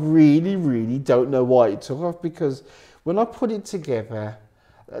off. I really, really don't know why it took off, because when I put it together,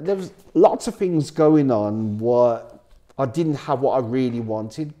 there was lots of things going on what I didn't have what I really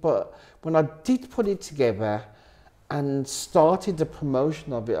wanted, but when I did put it together and started the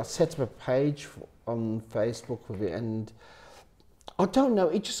promotion of it, I set up a page on Facebook with it, and I don't know,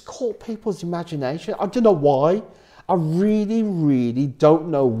 it just caught people's imagination. I don't know why. I really, really don't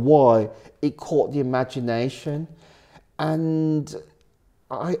know why it caught the imagination. And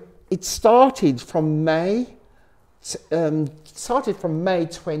it started from May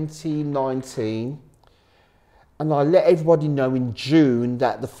 2019, and I let everybody know in June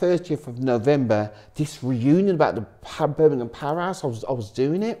that the 30th of November, this reunion about the Birmingham Powerhouse, I was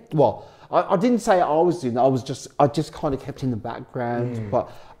doing it. Well, I didn't say I was doing it, I just kind of kept in the background, but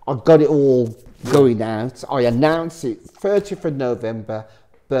I got it all going out. I announced it, 30th of November,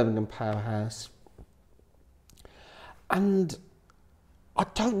 Birmingham Powerhouse. And I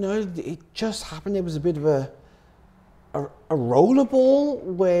don't know, it just happened. There was a bit of a rollerball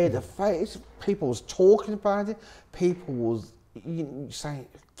where people was talking about it, people was saying,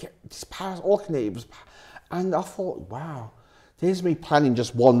 "Get this Powerhouse organized," and I thought, wow, there's me planning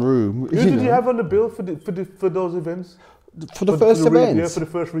just one room. Who did you have on the bill for those events? For the first event? Yeah, for the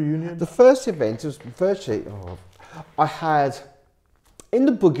first reunion. The first event was virtually, I had in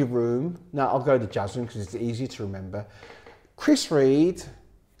the boogie room, now I'll go to the jazz room because it's easier to remember, Chris Reed,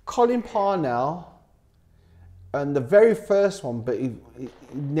 Colin Parnell, and the very first one, but he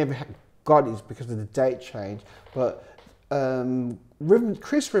never got it because of the date change, but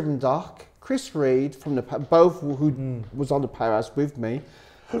Chris Rivendock, Chris Reed, from the both who was on the Powerhouse with me,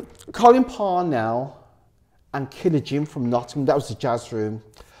 Colin Parnell, and Killer Jim from Nottingham. That was the jazz room.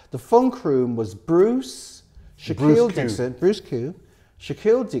 The funk room was Bruce Dixon,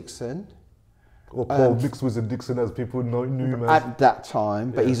 Shaquille Dixon. Or Paul Mixed Wizard Dixon, as people knew him as. At that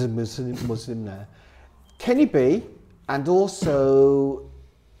time, but he's a Muslim now. Kenny B, and also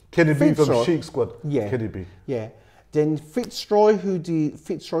Kenny B from Chic Squad. Yeah. Kenny B. Yeah. Then Fitzroy,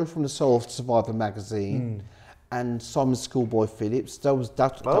 Fitzroy from the Soul Survivor magazine. And Simon Schoolboy Phillips. That was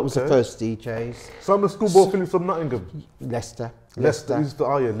the first DJs. Simon Schoolboy Phillips from Nottingham. Leicester. Leicester.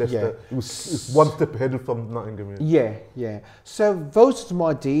 Leicester. Yeah. It's one step ahead from Nottingham. Yeah. So those are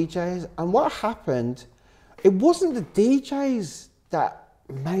my DJs. And what happened, it wasn't the DJs that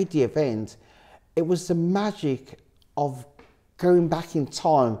made the event. It was the magic of going back in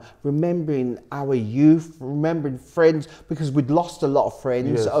time, remembering our youth, remembering friends, because we'd lost a lot of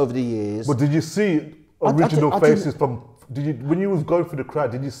friends over the years. But did you see original faces from? When you was going through the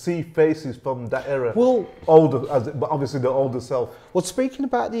crowd, did you see faces from that era? Well, but obviously the older self. Well, speaking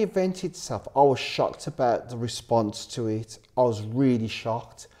about the event itself, I was shocked about the response to it. I was really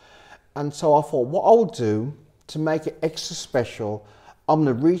shocked, and so I thought, what I'll do to make it extra special, I'm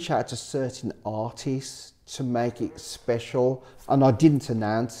going to reach out to certain artists to make it special, and I didn't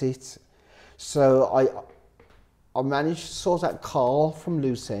announce it. So I managed to sort out Carl from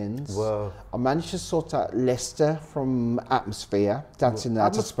Loose Ends. Wow. I managed to sort out Lester from Atmosphere, Dancing in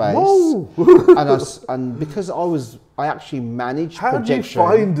Outer Space. and because I actually managed projection.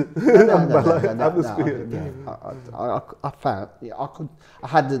 How did you find Atmosphere? I found, I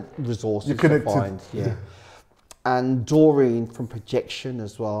had the resources you connected. To find, and Doreen from Projection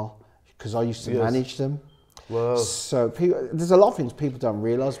as well, because I used to manage them. Wow. So there's a lot of things people don't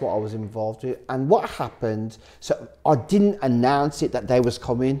realise what I was involved with. And what happened, so I didn't announce it that they was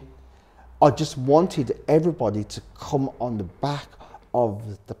coming. I just wanted everybody to come on the back of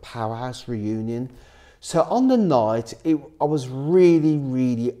the Powerhouse reunion. So on the night, I was really,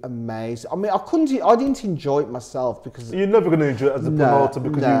 really amazed. I mean, I didn't enjoy it myself because... You're never going to enjoy it as a promoter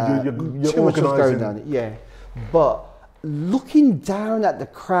because you're too much was organising. Going on, yeah. But looking down at the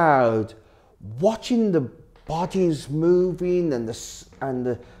crowd, watching the bodies moving and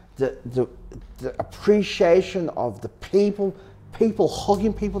the appreciation of the people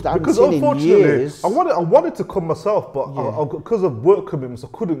hugging people that I haven't seen in years. I wanted to come myself, but because of work commitments, I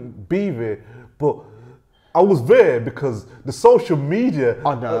couldn't be there. But I was there because the social media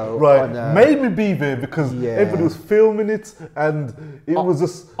made me be there because everybody was filming it, and it was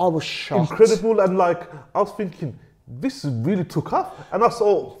just I was shocked. Incredible, and I was thinking, this really took off, and I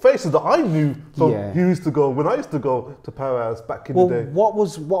saw faces that I knew from who used to go when I used to go to Powerhouse back in the day. What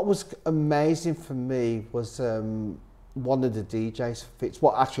was amazing for me was one of the DJs, Fitz,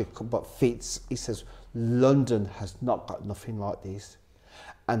 well actually, but Fitz, he says, London has not got nothing like this.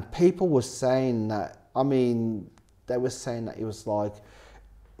 And people were saying that, I mean, they were saying that it was like,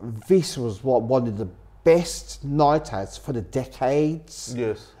 this was one of the best night outs for the decades.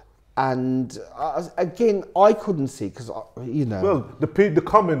 Yes. And again, I couldn't see because, you know. Well, the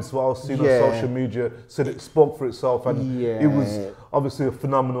comments what I was seeing on social media said it spoke for itself, and it was obviously a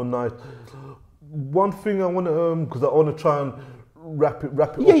phenomenal night. One thing I want to, because I want to try and wrap it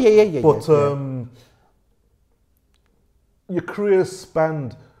up. But your career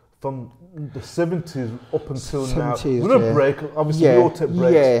spanned from the 70s up until now. With a break, obviously you all take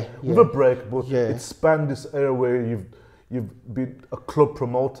breaks. With a break, but it spanned this era where you've been a club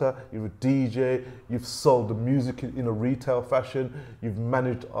promoter, you're a DJ, you've sold the music in a retail fashion, you've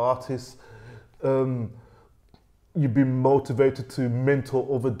managed artists, you've been motivated to mentor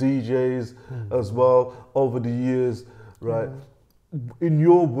other DJs as well over the years, right? In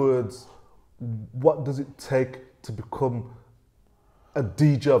your words, what does it take to become a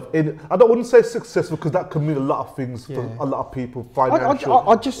DJ of any? I don't want to say successful because that can mean a lot of things for a lot of people, financial.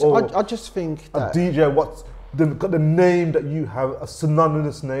 I just think that a DJ, what's got the name that you have, a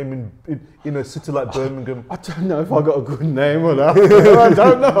synonymous name in a city like Birmingham. I don't know if I got a good name or not. I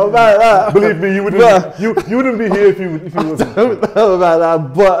don't know about that. Believe me, you wouldn't be here if you wasn't. I don't know about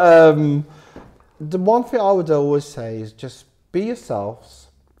that, but the one thing I would always say is just be yourselves,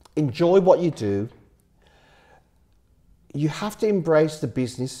 enjoy what you do. You have to embrace the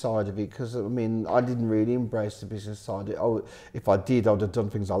business side of it because, I mean, I didn't really embrace the business side of it. If I did, I would have done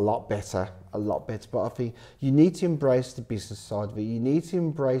things a lot better. But I think you need to embrace the business side of it. You need to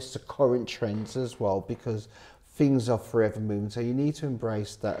embrace the current trends as well because things are forever moving. So you need to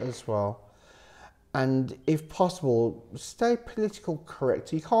embrace that as well. And if possible, stay political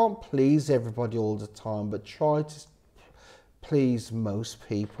correct. You can't please everybody all the time, but try to please most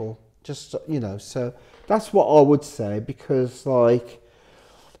people. Just, you know, so that's what I would say because, like,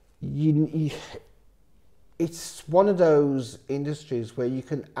 it's one of those industries where you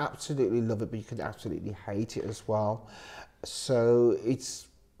can absolutely love it, but you can absolutely hate it as well. So it's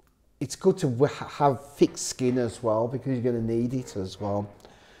good to have thick skin as well because you're going to need it as well.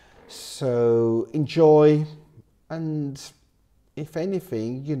 So enjoy, and if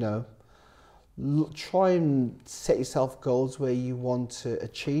anything, you know, try and set yourself goals where you want to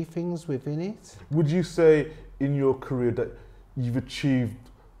achieve things within it. Would you say in your career that you've achieved,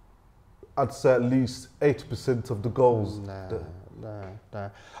 I'd say at least 80% of the goals? No,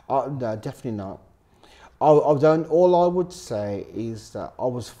 definitely not. All I would say is that I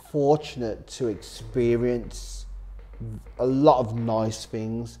was fortunate to experience a lot of nice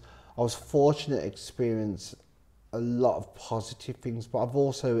things. I was fortunate to experience a lot of positive things, but I've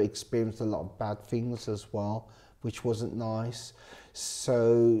also experienced a lot of bad things as well, which wasn't nice.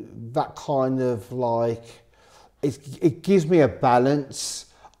 So that kind of like, it gives me a balance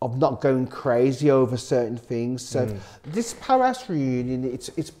of not going crazy over certain things. So this Powerhouse reunion,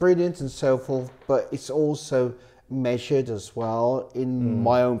 it's brilliant and so forth, but it's also measured as well in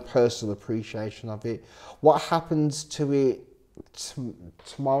my own personal appreciation of it. What happens to it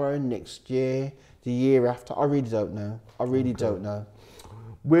tomorrow, next year, the year after, I really don't know. I really don't know.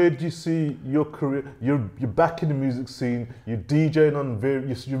 Where do you see your career? You're back in the music scene. You're DJing on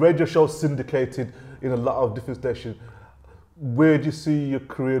various. Your radio show's syndicated in a lot of different stations. Where do you see your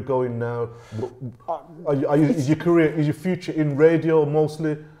career going now? Is your future in radio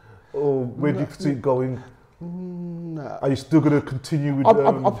mostly, or where do you see it going? No. Are you still going to continue with?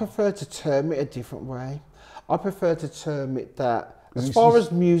 I prefer to term it a different way. I prefer to term it that. As far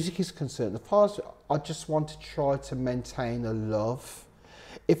as music is concerned, I just want to try to maintain a love.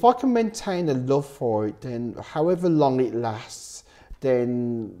 If I can maintain a love for it, then however long it lasts,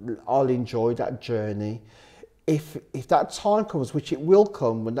 then I'll enjoy that journey. If that time comes, which it will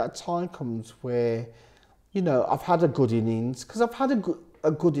come, when that time comes where, you know, I've had a good innings, because I've had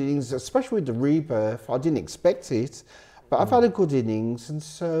a good innings, especially with the rebirth. I didn't expect it. But I've had a good innings, and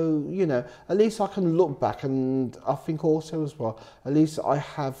so, you know, at least I can look back, and I think also as well, at least I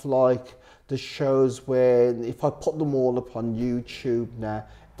have like the shows where if I put them all up on YouTube now,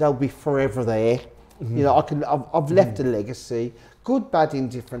 they'll be forever there. You know, I've left a legacy, good, bad,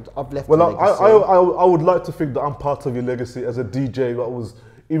 indifferent. I've left a legacy. I would like to think that I'm part of your legacy as a DJ that was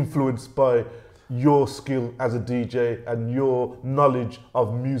influenced by your skill as a DJ and your knowledge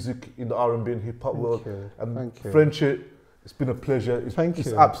of music in the R&B and hip hop world. And Frenchie, it's been a pleasure. It's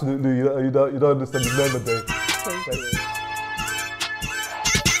absolutely, you don't understand the name of the day. Thank you.